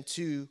than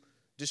to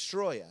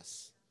destroy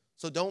us.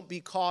 So don't be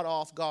caught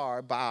off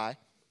guard by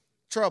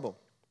trouble.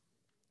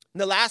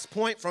 And the last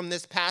point from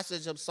this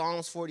passage of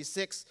Psalms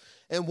 46,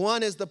 and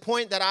one is the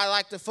point that I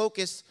like to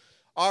focus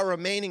our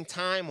remaining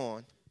time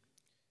on,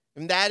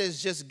 and that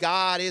is just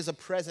God is a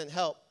present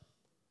help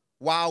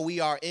while we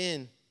are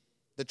in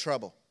the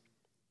trouble,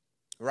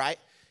 right?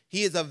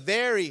 He is a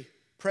very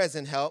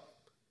present help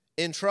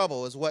in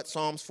trouble is what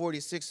Psalms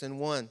 46 and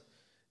 1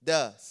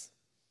 does.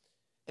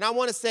 And I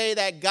want to say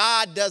that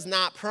God does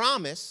not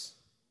promise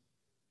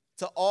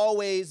to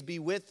always be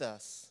with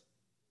us,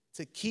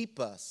 to keep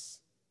us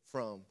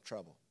from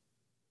trouble.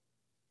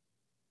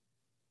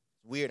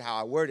 Weird how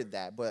I worded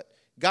that, but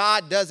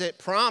God doesn't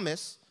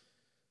promise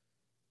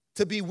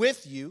to be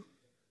with you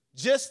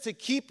just to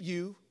keep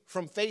you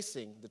from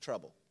facing the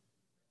trouble.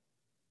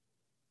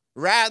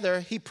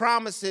 Rather, he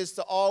promises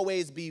to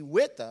always be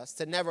with us,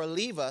 to never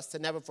leave us, to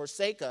never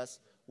forsake us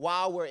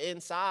while we're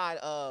inside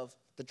of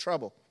the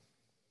trouble.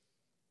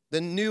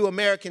 The New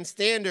American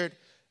Standard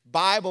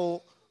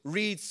Bible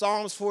reads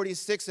Psalms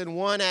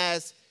 46:1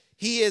 as,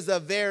 he is a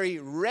very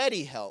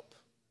ready help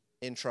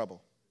in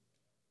trouble.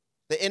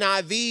 The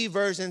NIV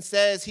version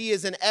says he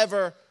is an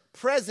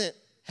ever-present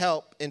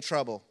help in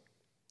trouble.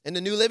 And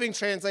the New Living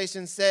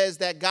Translation says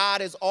that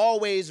God is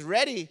always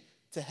ready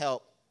to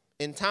help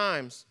in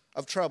times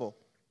of trouble.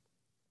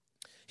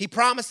 He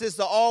promises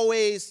to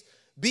always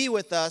be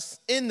with us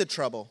in the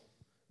trouble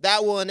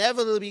that will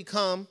inevitably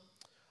come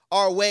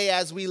our way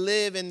as we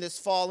live in this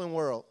fallen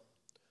world.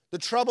 The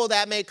trouble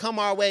that may come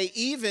our way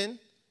even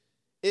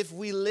if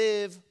we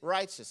live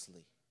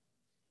righteously,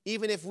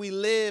 even if we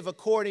live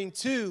according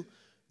to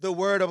the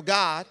word of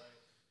God,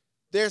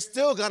 there's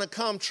still going to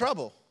come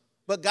trouble.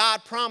 But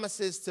God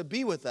promises to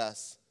be with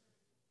us,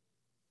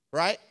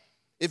 right?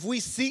 If we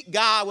seek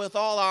God with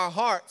all our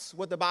hearts,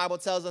 what the Bible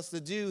tells us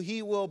to do,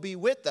 he will be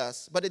with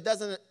us, but it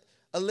doesn't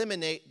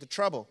eliminate the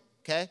trouble,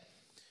 okay?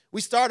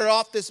 We started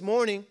off this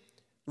morning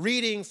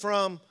reading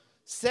from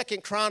 2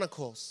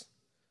 Chronicles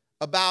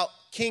about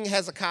King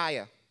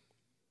Hezekiah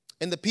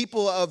and the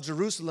people of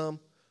Jerusalem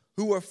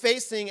who were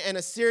facing an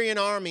Assyrian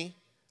army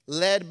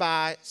led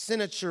by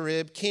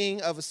Sennacherib,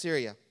 king of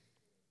Assyria.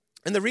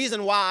 And the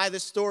reason why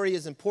this story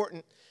is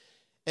important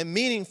and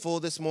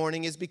meaningful this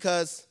morning is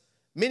because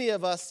many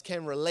of us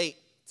can relate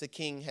to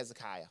King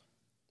Hezekiah.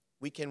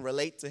 We can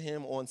relate to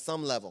him on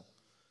some level.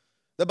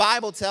 The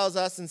Bible tells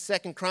us in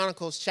 2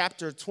 Chronicles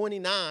chapter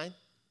 29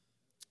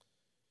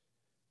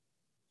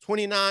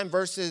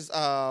 verses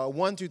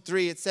 1 through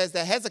 3, it says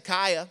that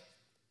Hezekiah,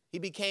 he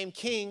became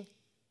king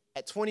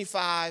at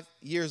 25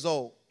 years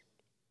old.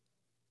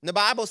 And the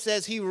Bible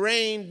says he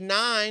reigned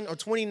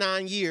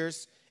 29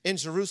 years in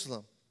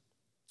Jerusalem.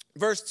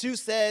 Verse 2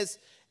 says,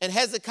 and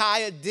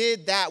Hezekiah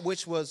did that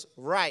which was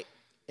right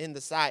in the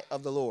sight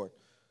of the Lord,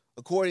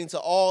 according to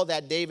all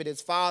that David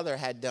his father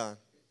had done.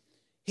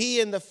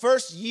 He, in the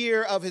first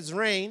year of his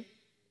reign,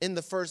 in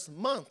the first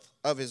month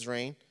of his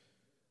reign,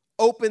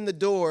 opened the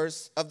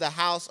doors of the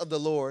house of the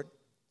Lord,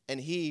 and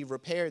he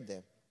repaired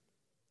them.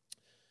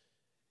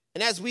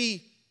 And as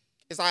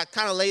I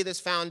kind of lay this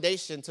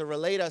foundation to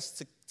relate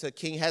us to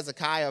King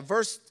Hezekiah,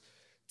 verse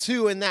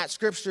 2 in that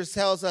scripture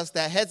tells us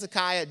that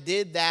Hezekiah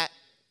did that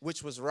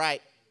which was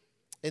right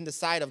in the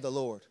sight of the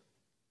Lord.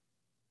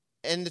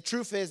 And the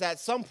truth is, at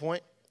some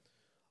point,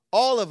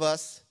 all of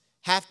us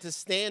have to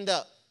stand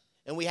up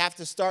and we have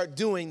to start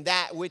doing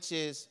that which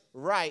is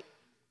right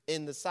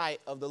in the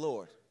sight of the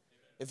Lord.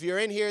 If you're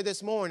in here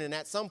this morning,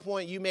 at some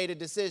point you made a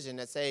decision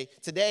that say,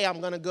 today I'm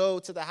going to go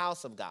to the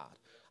house of God.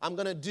 I'm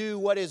going to do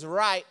what is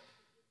right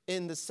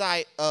in the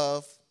sight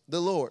of the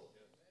Lord.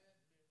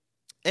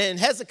 And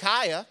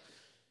Hezekiah,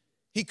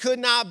 he could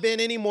not have been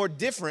any more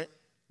different,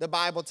 the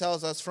Bible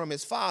tells us, from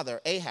his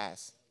father,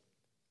 Ahaz.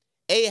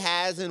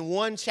 Ahaz, in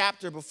one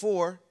chapter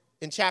before,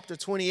 in chapter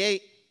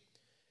 28,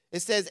 it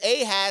says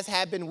Ahaz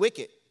had been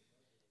wicked,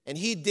 and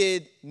he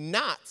did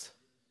not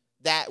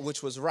that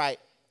which was right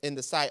in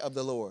the sight of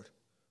the Lord,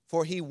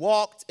 for he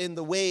walked in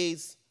the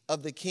ways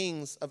of the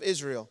kings of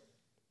Israel.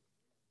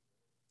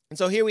 And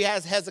so here we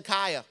have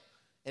Hezekiah,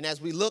 and as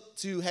we look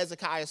to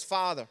Hezekiah's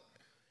father,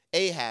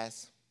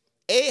 Ahaz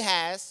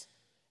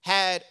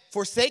had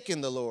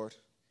forsaken the Lord.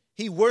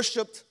 He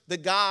worshiped the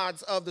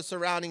gods of the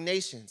surrounding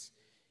nations,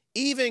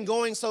 even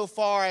going so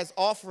far as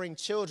offering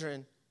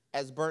children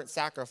as burnt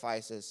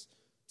sacrifices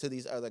to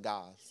these other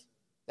gods.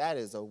 That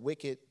is a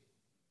wicked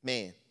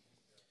man.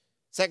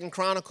 2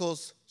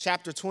 Chronicles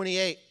chapter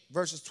 28,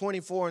 verses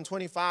 24 and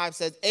 25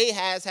 says,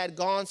 Ahaz had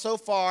gone so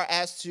far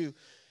as to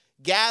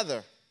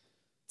gather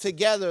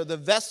together the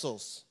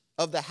vessels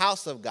of the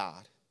house of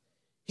God.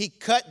 He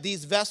cut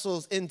these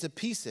vessels into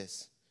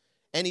pieces,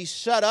 and he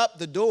shut up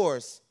the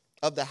doors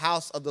of the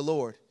house of the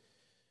Lord.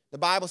 The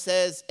Bible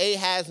says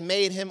Ahaz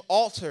made him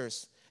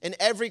altars in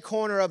every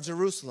corner of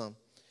Jerusalem,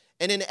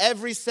 and in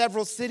every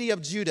several city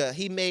of Judah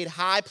he made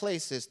high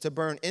places to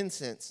burn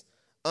incense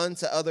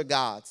unto other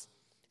gods,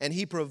 and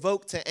he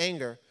provoked to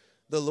anger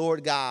the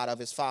Lord God of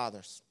his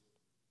fathers.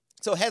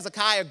 So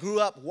Hezekiah grew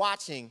up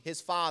watching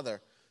his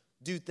father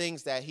do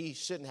things that he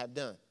shouldn't have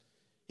done.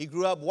 He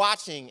grew up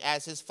watching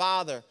as his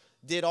father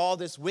did all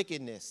this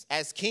wickedness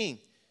as king.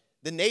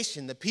 The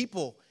nation, the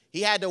people,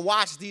 he had to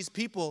watch these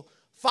people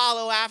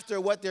follow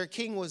after what their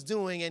king was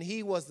doing, and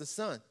he was the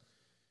son.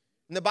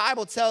 And the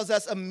Bible tells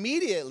us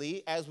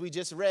immediately, as we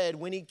just read,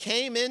 when he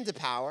came into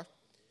power,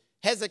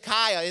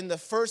 Hezekiah, in the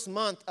first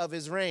month of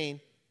his reign,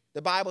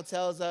 the Bible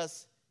tells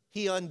us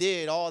he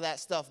undid all that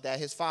stuff that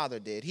his father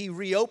did. He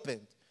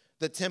reopened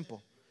the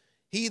temple.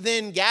 He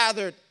then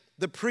gathered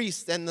the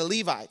priests and the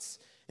Levites,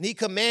 and he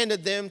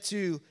commanded them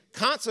to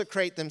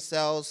consecrate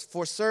themselves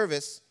for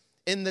service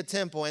in the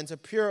temple and to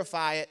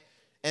purify it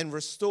and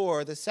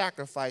restore the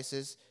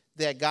sacrifices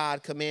that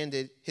God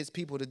commanded his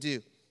people to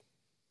do.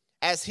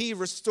 As he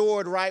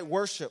restored right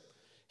worship,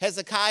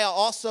 Hezekiah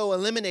also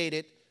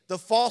eliminated the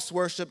false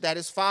worship that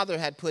his father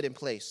had put in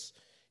place.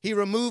 He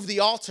removed the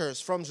altars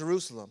from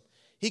Jerusalem.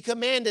 He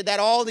commanded that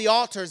all the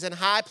altars and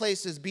high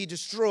places be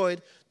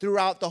destroyed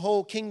throughout the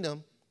whole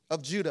kingdom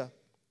of Judah.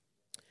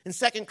 In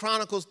 2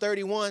 Chronicles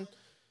 31,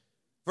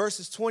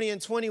 verses 20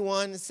 and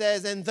 21, it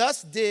says, "And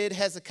thus did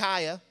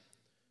Hezekiah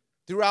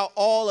throughout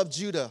all of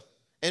Judah,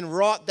 and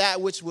wrought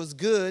that which was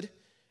good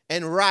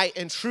and right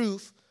and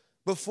truth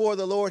before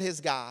the Lord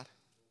his God.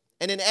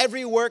 And in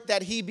every work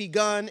that he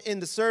begun in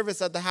the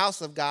service of the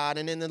house of God,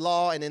 and in the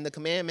law and in the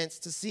commandments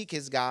to seek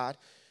his God,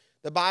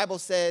 the Bible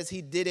says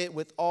he did it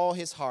with all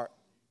his heart,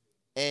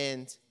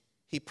 and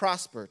he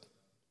prospered."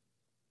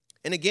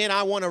 And again,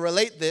 I want to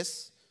relate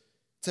this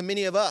to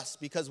many of us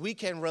because we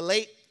can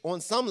relate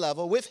on some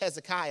level with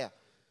Hezekiah,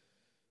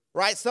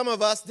 right? Some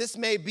of us, this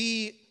may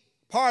be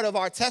part of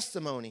our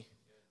testimony,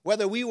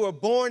 whether we were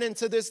born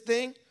into this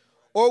thing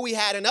or we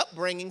had an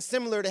upbringing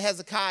similar to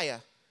Hezekiah,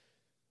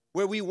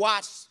 where we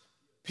watched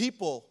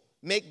people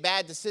make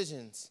bad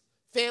decisions,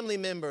 family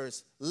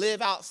members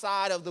live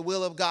outside of the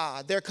will of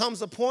God. There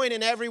comes a point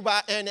in every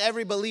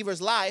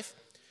believer's life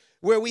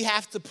where we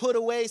have to put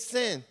away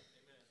sin.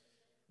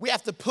 We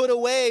have to put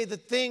away the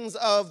things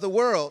of the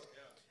world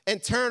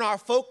and turn our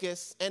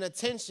focus and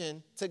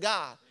attention to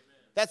God.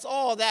 That's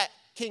all that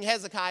King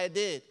Hezekiah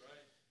did.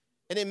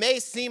 And it may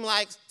seem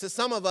like to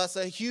some of us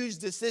a huge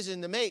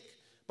decision to make,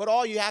 but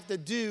all you have to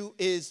do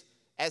is,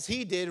 as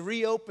he did,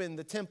 reopen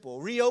the temple,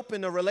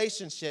 reopen the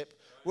relationship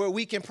where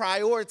we can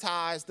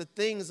prioritize the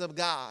things of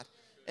God.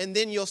 And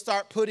then you'll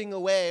start putting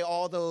away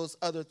all those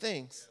other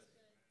things.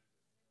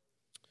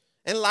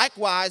 And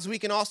likewise, we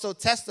can also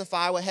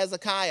testify with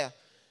Hezekiah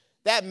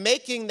that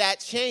making that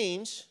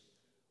change,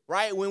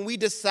 right, when we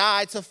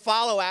decide to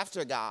follow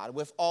after God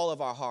with all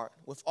of our heart,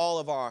 with all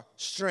of our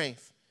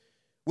strength,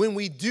 when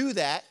we do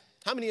that,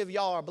 how many of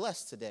y'all are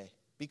blessed today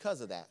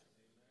because of that,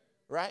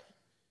 right?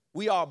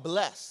 We are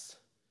blessed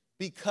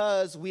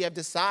because we have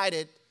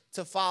decided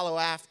to follow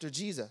after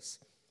Jesus.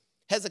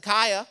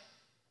 Hezekiah,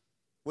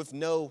 with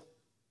no,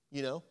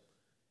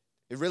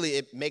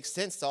 it makes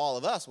sense to all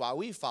of us why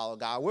we follow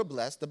God. We're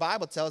blessed. The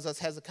Bible tells us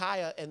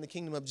Hezekiah and the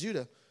kingdom of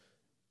Judah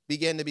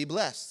began to be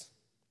blessed.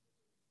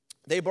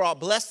 They brought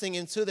blessing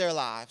into their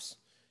lives,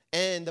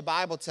 and the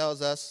Bible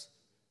tells us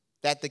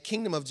that the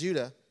kingdom of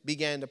Judah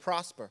began to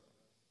prosper.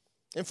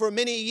 And for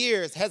many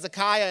years,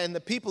 Hezekiah and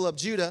the people of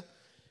Judah,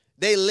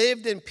 they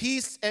lived in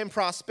peace and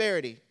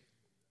prosperity.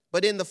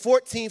 But in the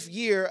 14th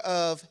year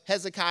of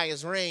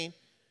Hezekiah's reign,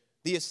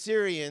 the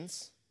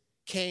Assyrians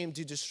came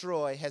to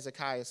destroy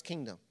Hezekiah's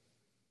kingdom.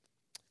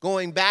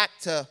 Going back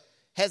to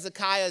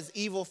Hezekiah's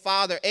evil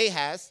father,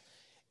 Ahaz,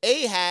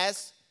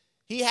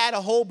 he had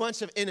a whole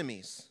bunch of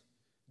enemies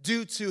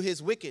due to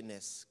his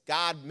wickedness.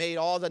 God made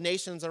all the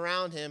nations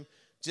around him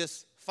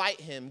just fight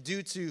him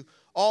due to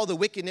all the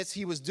wickedness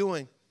he was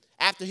doing.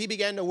 After he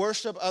began to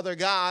worship other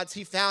gods,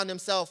 he found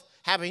himself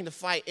having to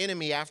fight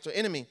enemy after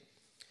enemy.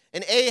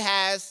 And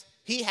Ahaz,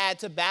 he had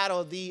to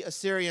battle the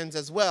Assyrians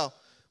as well.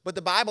 But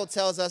the Bible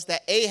tells us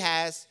that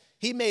Ahaz,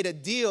 he made a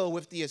deal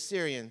with the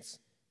Assyrians,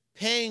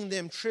 paying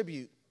them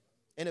tribute.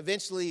 And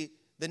eventually,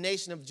 the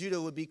nation of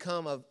Judah would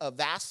become a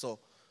vassal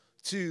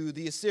to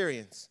the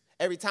Assyrians.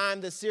 Every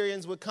time the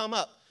Assyrians would come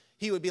up,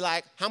 he would be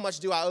like, "How much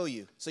do I owe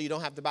you so you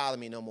don't have to bother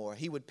me no more?"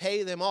 He would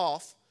pay them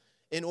off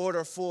in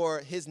order for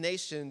his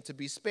nation to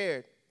be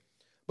spared.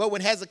 But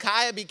when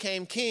Hezekiah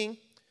became king,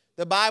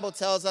 the Bible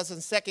tells us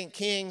in 2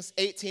 Kings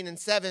 18 and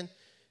 7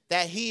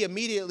 that he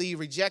immediately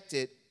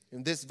rejected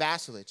this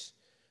vassalage.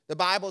 The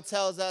Bible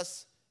tells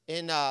us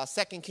in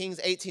 2 Kings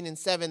 18 and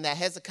 7 that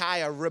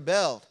Hezekiah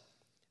rebelled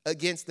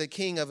against the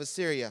king of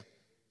Assyria,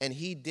 and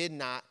he did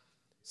not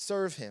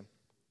serve him.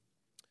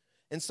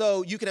 And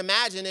so you can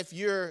imagine if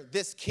you're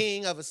this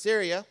king of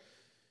Assyria,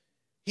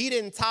 he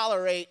didn't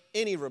tolerate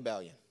any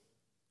rebellion.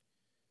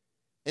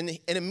 And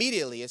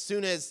immediately, as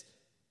soon as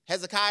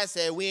Hezekiah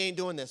said, "We ain't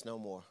doing this no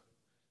more,"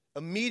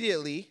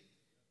 immediately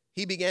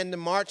he began to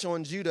march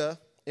on Judah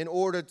in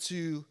order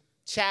to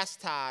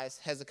chastise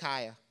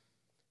Hezekiah.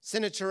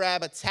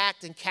 Sennacherib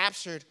attacked and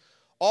captured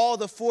all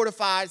the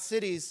fortified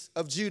cities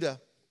of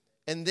Judah.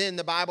 And then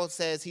the Bible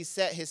says he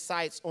set his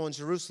sights on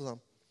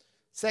Jerusalem.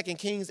 2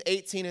 Kings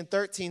 18 and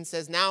 13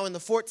 says, "Now in the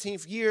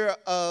 14th year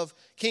of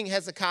King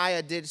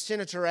Hezekiah did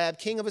Sennacherib,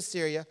 king of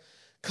Assyria,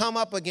 come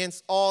up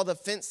against all the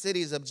fenced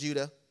cities of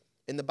Judah."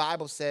 And the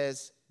Bible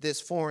says this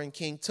foreign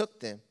king took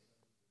them.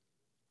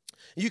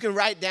 You can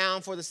write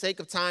down, for the sake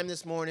of time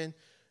this morning,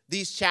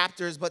 these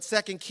chapters, but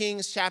 2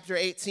 Kings chapter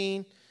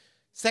 18,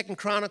 2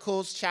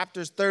 Chronicles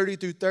chapters 30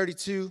 through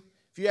 32.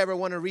 If you ever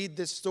want to read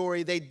this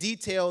story, they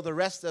detail the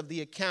rest of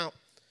the account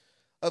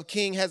of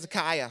King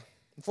Hezekiah.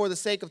 And for the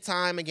sake of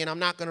time, again, I'm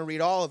not going to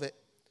read all of it.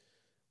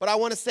 But I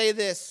want to say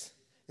this.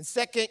 In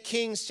 2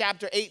 Kings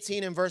chapter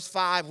 18 and verse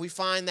 5, we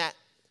find that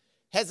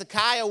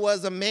Hezekiah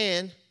was a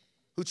man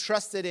who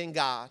trusted in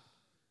God,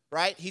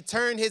 right? He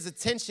turned his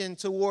attention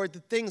toward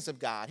the things of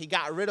God. He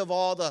got rid of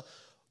all the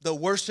the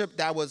worship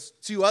that was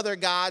to other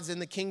gods in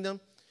the kingdom.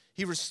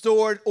 He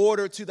restored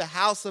order to the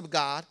house of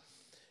God.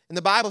 And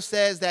the Bible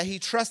says that he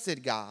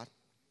trusted God.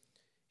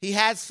 He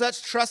had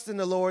such trust in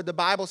the Lord. The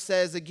Bible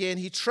says again,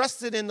 he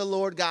trusted in the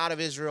Lord God of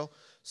Israel,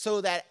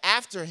 so that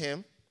after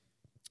him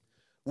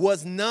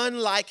was none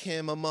like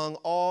him among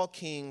all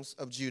kings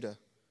of Judah,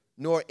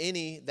 nor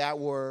any that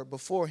were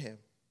before him.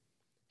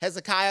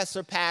 Hezekiah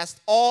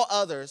surpassed all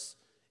others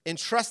in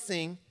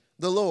trusting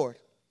the Lord.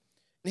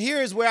 And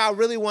here is where I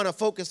really want to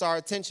focus our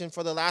attention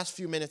for the last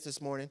few minutes this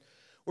morning.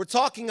 We're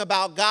talking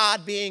about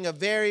God being a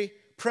very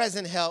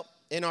present help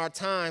in our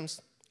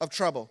times of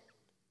trouble.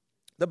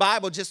 The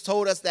Bible just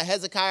told us that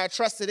Hezekiah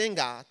trusted in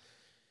God.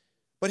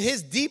 But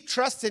his deep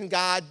trust in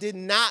God did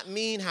not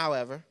mean,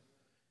 however,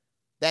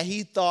 that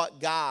he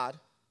thought God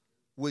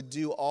would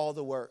do all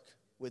the work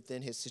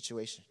within his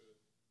situation.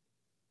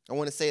 I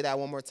want to say that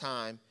one more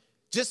time.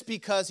 Just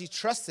because he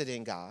trusted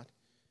in God,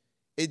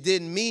 it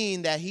didn't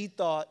mean that he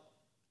thought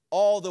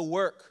all the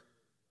work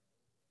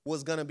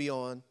was going to be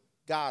on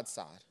God's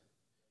side.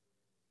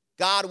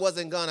 God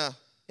wasn't going to,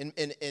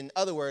 in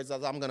other words,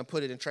 as I'm going to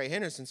put it in Trey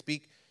Henderson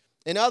speak,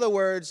 in other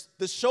words,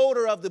 the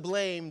shoulder of the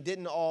blame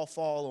didn't all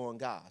fall on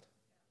God.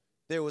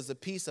 There was a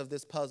piece of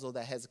this puzzle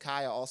that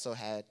Hezekiah also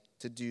had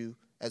to do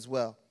as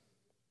well.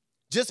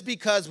 Just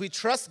because we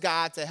trust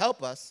God to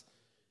help us,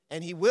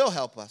 and he will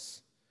help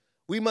us,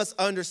 we must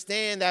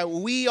understand that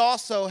we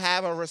also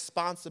have a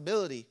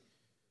responsibility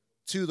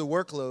to the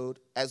workload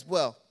as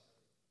well.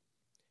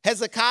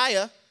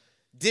 Hezekiah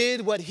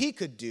did what he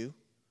could do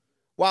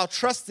while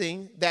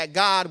trusting that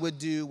God would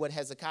do what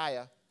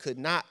Hezekiah could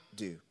not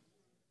do.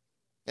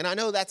 And I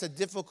know that's a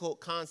difficult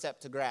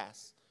concept to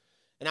grasp.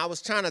 And I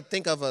was trying to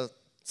think of a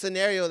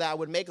scenario that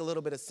would make a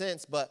little bit of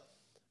sense, but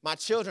my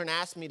children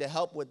ask me to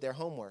help with their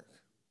homework.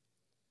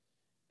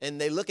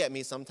 And they look at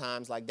me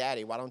sometimes like,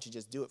 Daddy, why don't you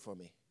just do it for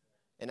me?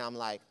 And I'm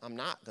like, I'm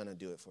not going to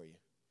do it for you.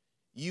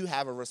 You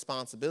have a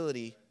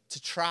responsibility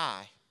to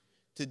try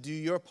to do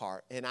your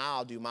part, and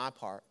I'll do my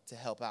part to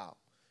help out.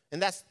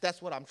 And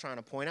that's what I'm trying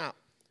to point out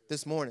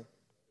this morning.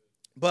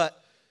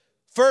 But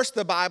first,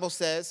 the Bible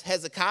says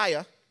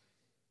Hezekiah,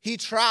 he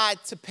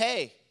tried to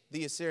pay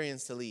the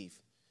Assyrians to leave.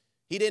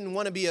 He didn't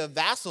want to be a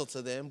vassal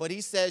to them, but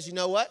he says, you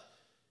know what?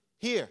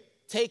 Here,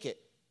 take it.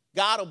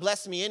 God will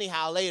bless me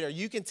anyhow later.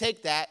 You can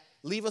take that.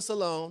 Leave us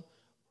alone.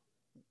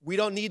 We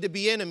don't need to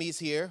be enemies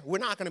here. We're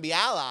not going to be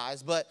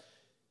allies, but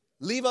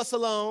leave us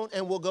alone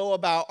and we'll go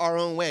about our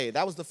own way.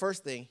 That was the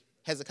first thing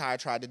Hezekiah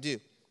tried to do.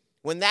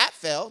 When that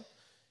failed,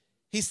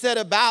 he set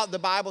about, the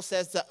Bible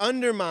says, to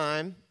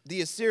undermine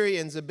the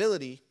Assyrians'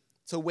 ability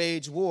to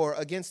wage war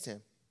against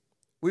him.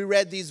 We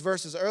read these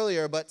verses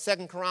earlier, but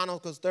 2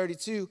 Chronicles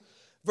 32,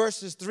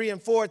 verses 3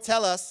 and 4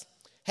 tell us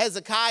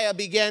Hezekiah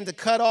began to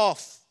cut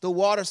off the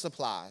water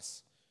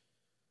supplies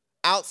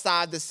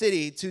outside the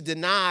city to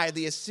deny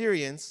the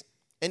Assyrians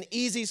an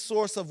easy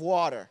source of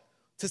water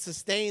to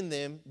sustain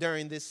them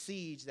during this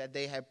siege that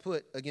they had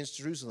put against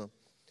Jerusalem.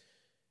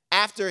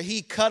 After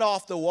he cut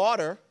off the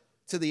water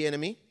to the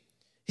enemy,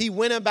 he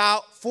went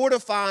about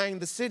fortifying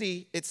the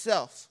city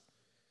itself.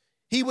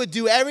 He would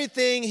do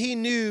everything he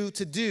knew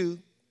to do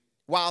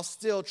while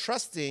still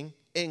trusting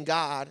in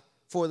God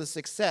for the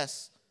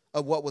success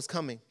of what was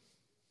coming.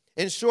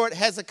 In short,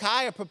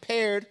 Hezekiah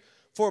prepared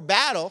for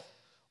battle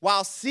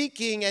while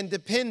seeking and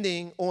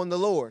depending on the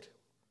Lord.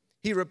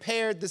 He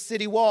repaired the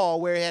city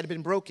wall where it had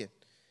been broken.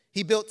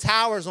 He built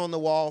towers on the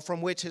wall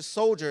from which his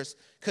soldiers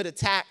could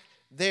attack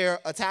their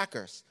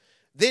attackers.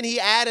 Then he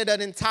added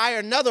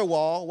another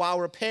wall while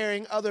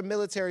repairing other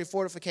military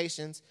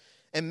fortifications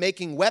and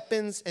making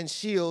weapons and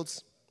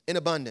shields in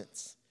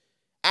abundance.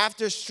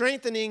 After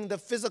strengthening the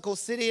physical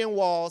city and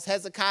walls,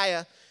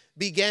 Hezekiah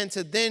began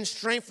to then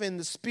strengthen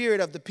the spirit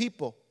of the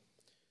people.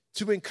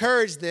 To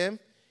encourage them,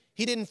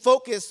 he didn't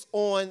focus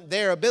on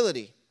their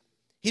ability.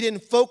 He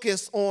didn't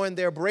focus on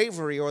their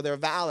bravery or their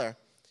valor.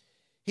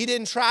 He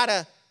didn't try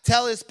to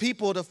tell his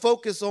people to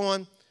focus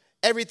on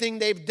everything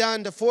they've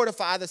done to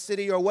fortify the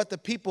city or what the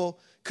people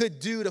could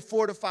do to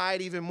fortify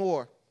it even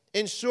more.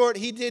 In short,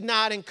 he did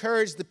not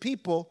encourage the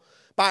people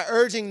by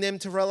urging them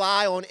to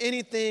rely on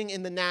anything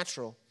in the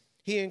natural.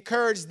 He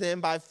encouraged them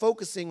by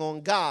focusing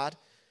on God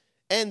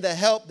and the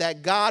help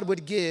that God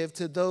would give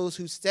to those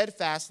who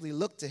steadfastly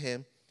look to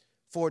him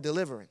for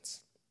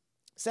deliverance.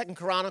 2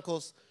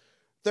 Chronicles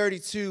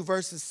 32,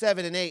 verses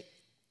 7 and 8.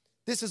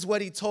 This is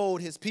what he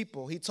told his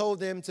people. He told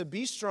them to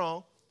be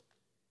strong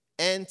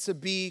and to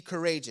be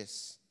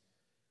courageous.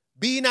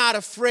 Be not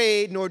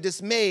afraid nor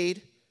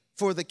dismayed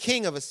for the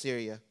king of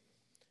Assyria,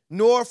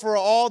 nor for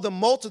all the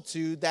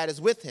multitude that is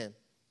with him.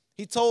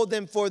 He told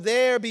them, for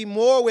there be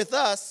more with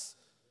us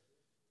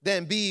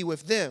than be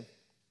with them.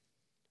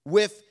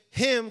 With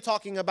him,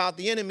 talking about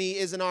the enemy,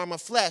 is an arm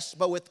of flesh,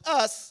 but with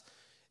us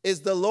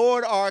is the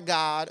Lord our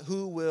God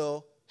who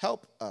will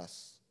help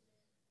us.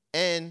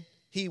 And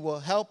he will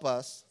help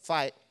us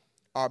fight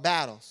our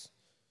battles.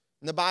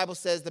 And the Bible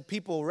says the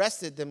people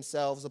rested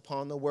themselves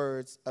upon the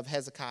words of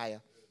Hezekiah.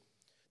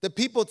 The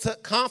people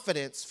took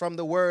confidence from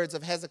the words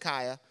of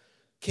Hezekiah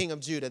king of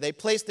Judah. They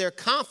placed their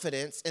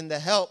confidence in the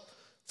help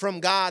from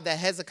God that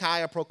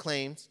Hezekiah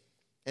proclaimed,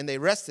 and they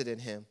rested in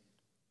him.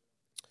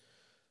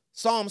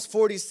 Psalms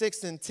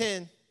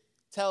 46:10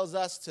 tells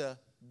us to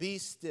be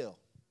still.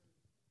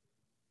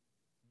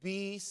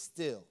 Be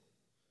still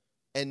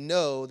and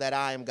know that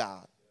I am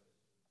God.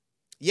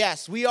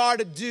 Yes, we are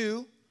to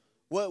do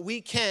what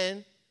we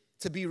can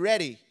to be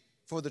ready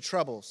for the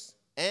troubles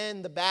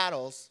and the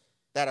battles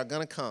that are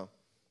going to come.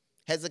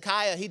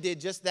 Hezekiah, he did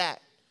just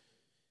that.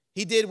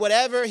 He did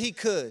whatever he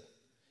could.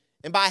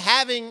 And by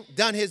having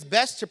done his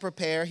best to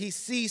prepare, he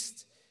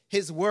ceased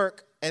his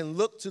work and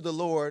looked to the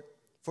Lord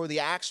for the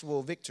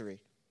actual victory.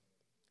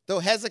 Though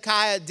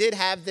Hezekiah did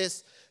have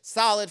this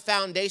solid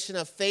foundation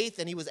of faith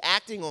and he was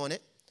acting on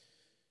it,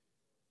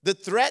 the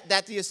threat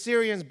that the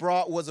Assyrians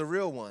brought was a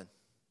real one.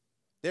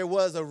 There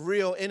was a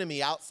real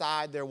enemy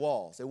outside their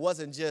walls. It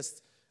wasn't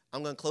just,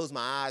 I'm going to close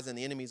my eyes and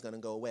the enemy's going to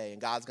go away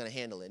and God's going to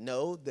handle it.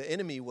 No, the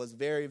enemy was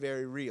very,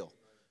 very real.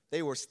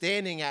 They were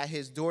standing at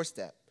his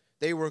doorstep.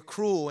 They were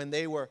cruel and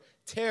they were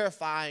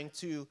terrifying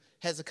to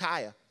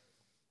Hezekiah.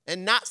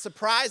 And not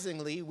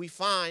surprisingly, we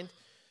find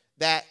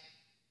that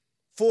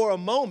for a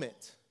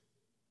moment,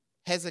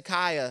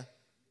 Hezekiah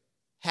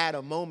had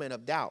a moment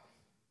of doubt.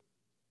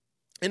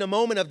 In a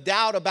moment of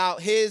doubt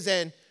about his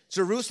and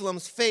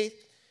Jerusalem's faith,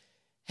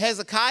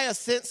 Hezekiah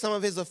sent some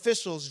of his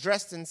officials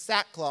dressed in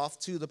sackcloth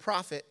to the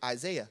prophet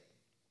Isaiah.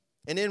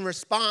 And in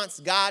response,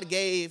 God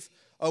gave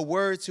a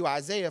word to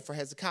Isaiah for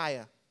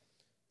Hezekiah.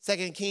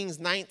 2 Kings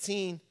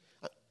 19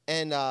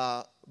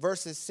 and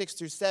verses 6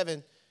 through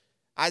 7,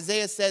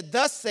 Isaiah said,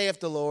 "Thus saith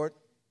the Lord,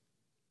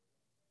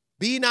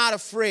 be not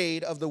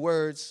afraid of the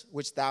words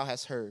which thou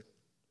hast heard,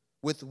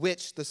 with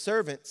which the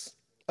servants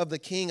of the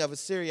king of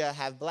Assyria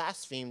have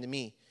blasphemed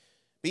me.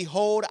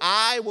 Behold,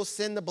 I will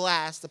send the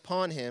blast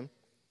upon him,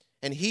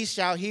 and he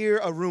shall hear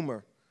a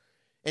rumor,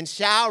 and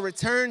shall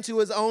return to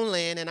his own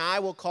land, and I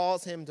will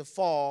cause him to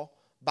fall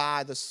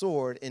by the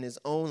sword in his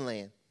own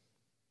land."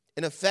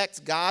 In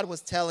effect, God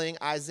was telling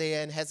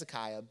Isaiah and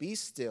Hezekiah, be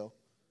still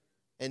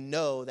and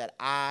know that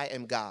I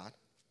am God.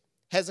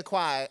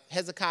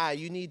 Hezekiah,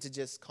 you need to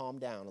just calm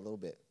down a little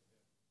bit.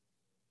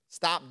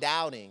 Stop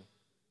doubting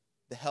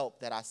the help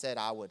that I said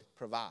I would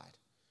provide.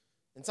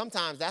 And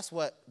sometimes that's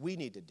what we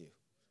need to do.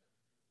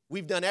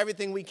 We've done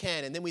everything we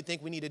can, and then we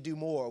think we need to do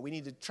more. We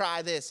need to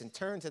try this and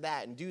turn to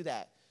that and do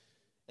that.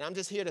 And I'm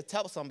just here to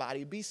tell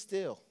somebody, be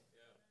still.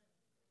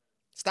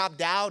 Stop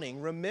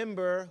doubting.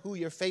 Remember who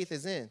your faith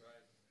is in.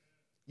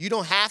 You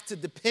don't have to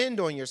depend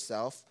on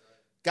yourself.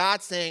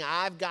 God's saying,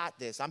 I've got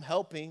this. I'm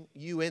helping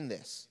you in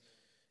this.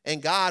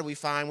 And God, we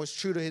find, was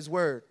true to his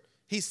word.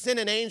 He sent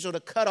an angel to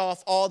cut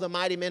off all the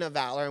mighty men of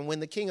valor. And when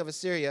the king of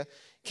Assyria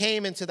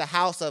came into the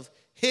house of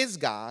his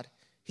God,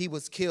 he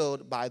was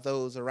killed by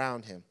those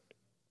around him.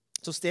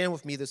 So stand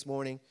with me this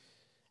morning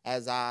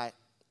as I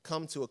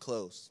come to a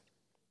close.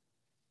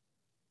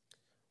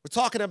 We're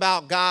talking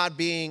about God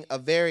being a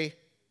very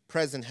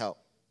present help.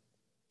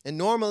 And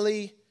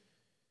normally,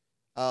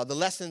 the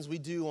lessons we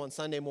do on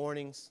Sunday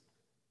mornings,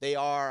 they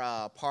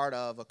are part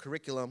of a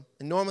curriculum.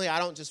 And normally I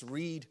don't just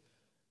read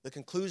the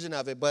conclusion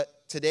of it,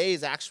 but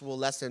today's actual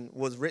lesson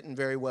was written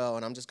very well,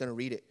 and I'm just going to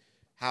read it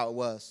how it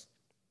was.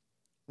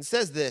 It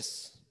says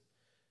this: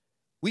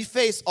 we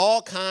face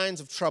all kinds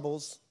of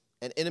troubles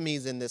and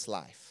enemies in this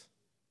life,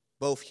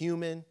 both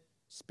human,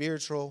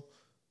 spiritual,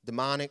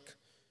 demonic.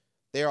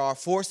 There are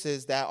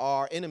forces that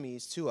are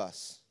enemies to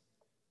us.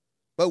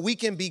 But we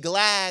can be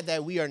glad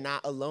that we are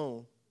not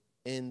alone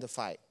in the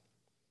fight.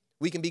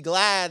 We can be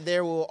glad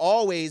there will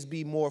always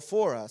be more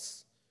for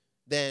us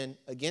than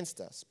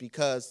against us,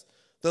 because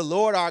the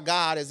Lord our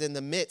God is in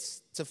the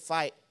midst to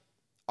fight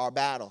our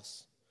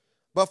battles.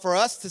 But for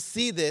us to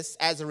see this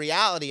as a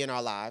reality in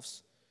our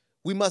lives,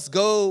 we must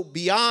go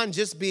beyond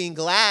just being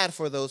glad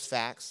for those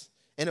facts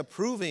and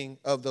approving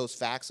of those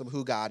facts of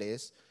who God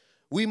is.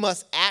 We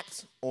must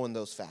act on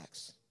those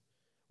facts.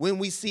 When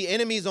we see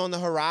enemies on the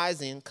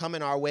horizon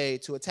coming our way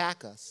to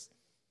attack us,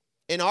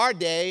 in our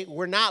day,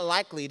 we're not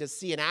likely to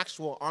see an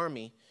actual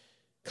army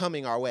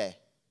coming our way.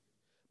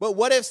 But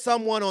what if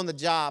someone on the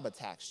job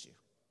attacks you?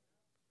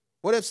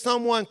 What if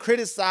someone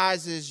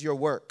criticizes your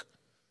work?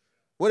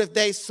 What if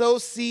they sow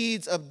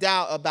seeds of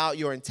doubt about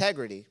your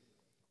integrity,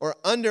 or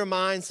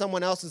undermine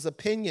someone else's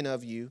opinion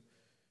of you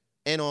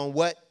and on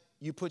what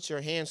you put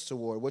your hands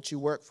toward, what you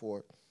work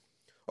for?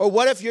 Or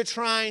what if you're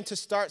trying to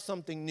start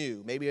something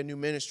new, maybe a new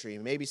ministry,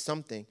 maybe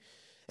something,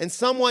 and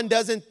someone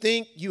doesn't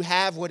think you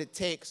have what it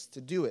takes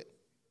to do it,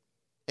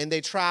 and they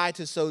try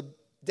to sow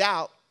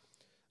doubt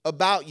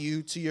about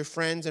you to your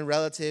friends and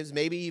relatives,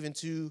 maybe even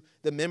to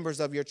the members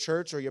of your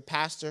church or your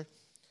pastor,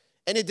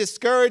 and it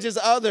discourages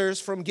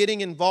others from getting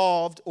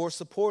involved or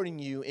supporting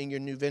you in your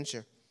new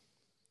venture?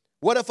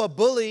 What if a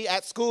bully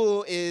at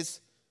school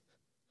is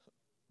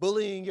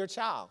bullying your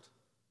child?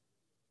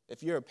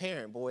 If you're a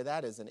parent, boy,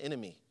 that is an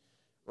enemy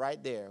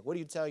right there. What do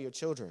you tell your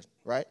children,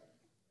 right?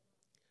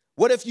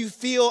 What if you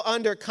feel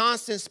under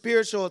constant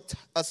spiritual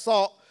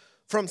assault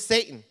from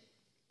Satan,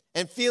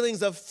 and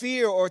feelings of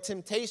fear or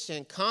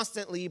temptation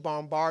constantly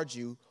bombard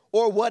you?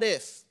 Or what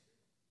if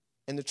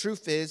And the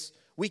truth is,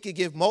 we could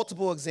give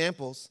multiple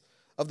examples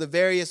of the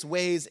various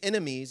ways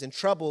enemies and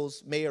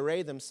troubles may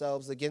array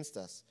themselves against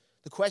us.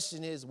 The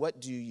question is, what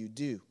do you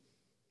do?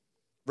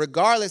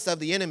 Regardless of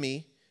the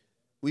enemy,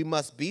 we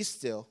must be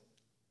still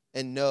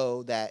and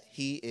know that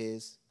he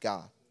is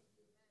God.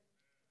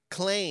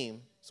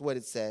 Claim is what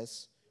it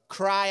says.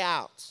 Cry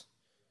out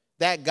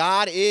that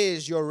God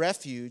is your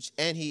refuge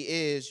and he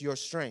is your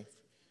strength.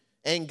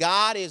 And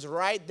God is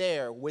right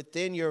there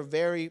within your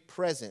very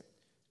present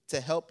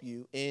to help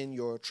you in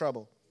your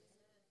trouble.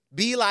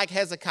 Be like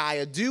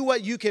Hezekiah. Do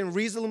what you can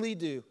reasonably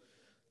do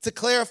to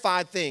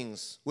clarify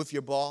things with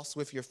your boss,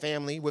 with your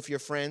family, with your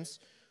friends,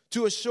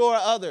 to assure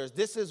others,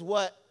 this is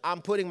what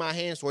I'm putting my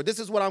hands toward. This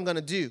is what I'm going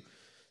to do.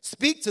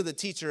 Speak to the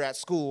teacher at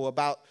school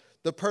about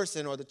the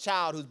person or the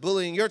child who's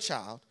bullying your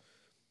child.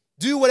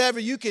 Do whatever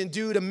you can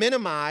do to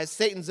minimize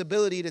Satan's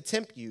ability to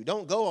tempt you.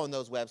 Don't go on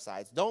those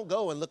websites. Don't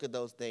go and look at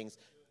those things.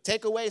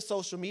 Take away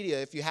social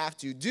media if you have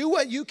to. Do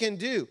what you can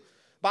do.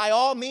 By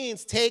all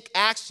means, take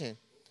action.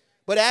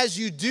 But as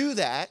you do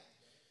that,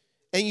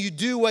 and you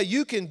do what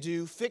you can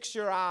do, fix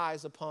your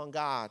eyes upon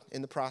God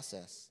in the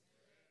process.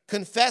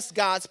 Confess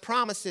God's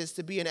promises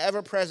to be an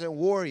ever-present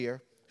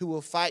warrior who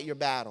will fight your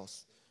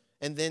battles.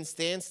 And then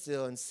stand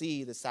still and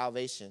see the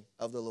salvation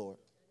of the Lord.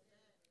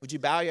 Would you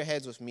bow your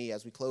heads with me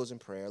as we close in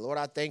prayer? Lord,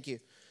 I thank you,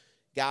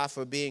 God,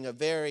 for being a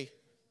very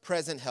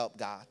present help,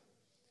 God.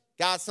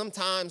 God,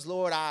 sometimes,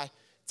 Lord, I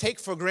take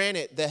for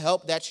granted the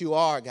help that you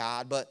are,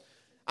 God, but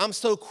I'm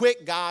so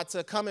quick, God,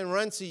 to come and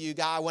run to you,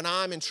 God, when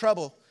I'm in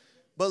trouble.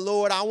 But,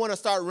 Lord, I want to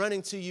start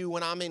running to you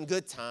when I'm in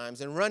good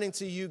times and running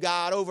to you,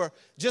 God, over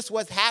just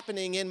what's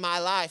happening in my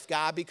life,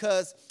 God,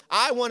 because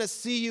I want to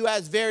see you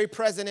as very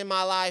present in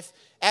my life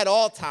at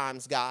all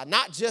times, God,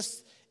 not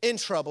just in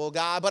trouble,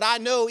 God, but I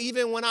know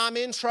even when I'm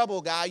in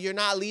trouble, God, you're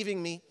not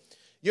leaving me.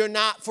 You're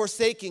not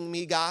forsaking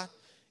me, God.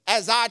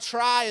 As I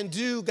try and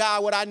do,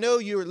 God, what I know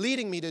you're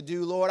leading me to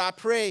do, Lord, I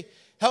pray,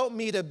 help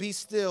me to be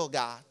still,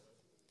 God,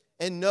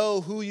 and know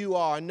who you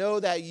are, know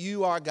that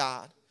you are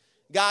God.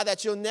 God,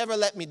 that you'll never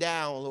let me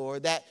down,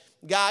 Lord, that,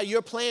 God,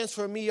 your plans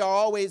for me are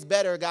always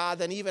better, God,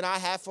 than even I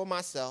have for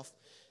myself.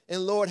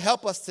 And, Lord,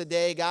 help us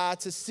today, God,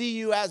 to see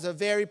you as a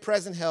very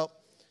present help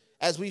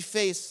as we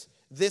face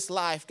this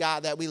life,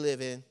 God, that we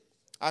live in.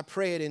 I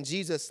pray it in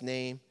Jesus'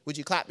 name. Would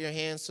you clap your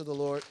hands to the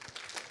Lord?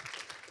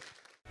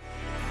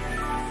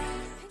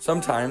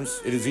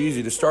 Sometimes it is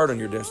easy to start on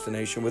your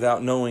destination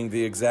without knowing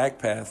the exact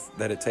path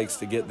that it takes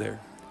to get there.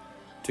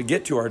 To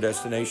get to our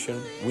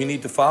destination, we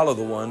need to follow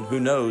the one who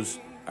knows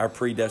our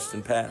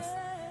predestined path.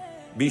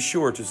 Be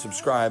sure to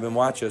subscribe and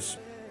watch us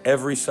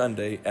every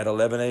Sunday at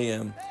 11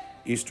 a.m.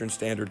 Eastern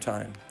Standard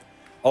Time.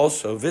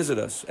 Also, visit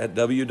us at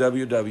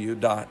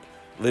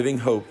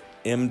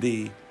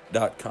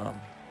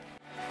www.livinghopemd.com.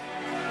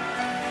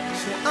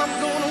 So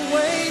I'm gonna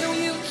wait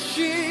on you,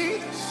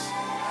 Jesus.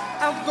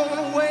 I'm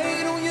gonna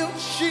wait on you,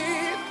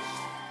 Jesus.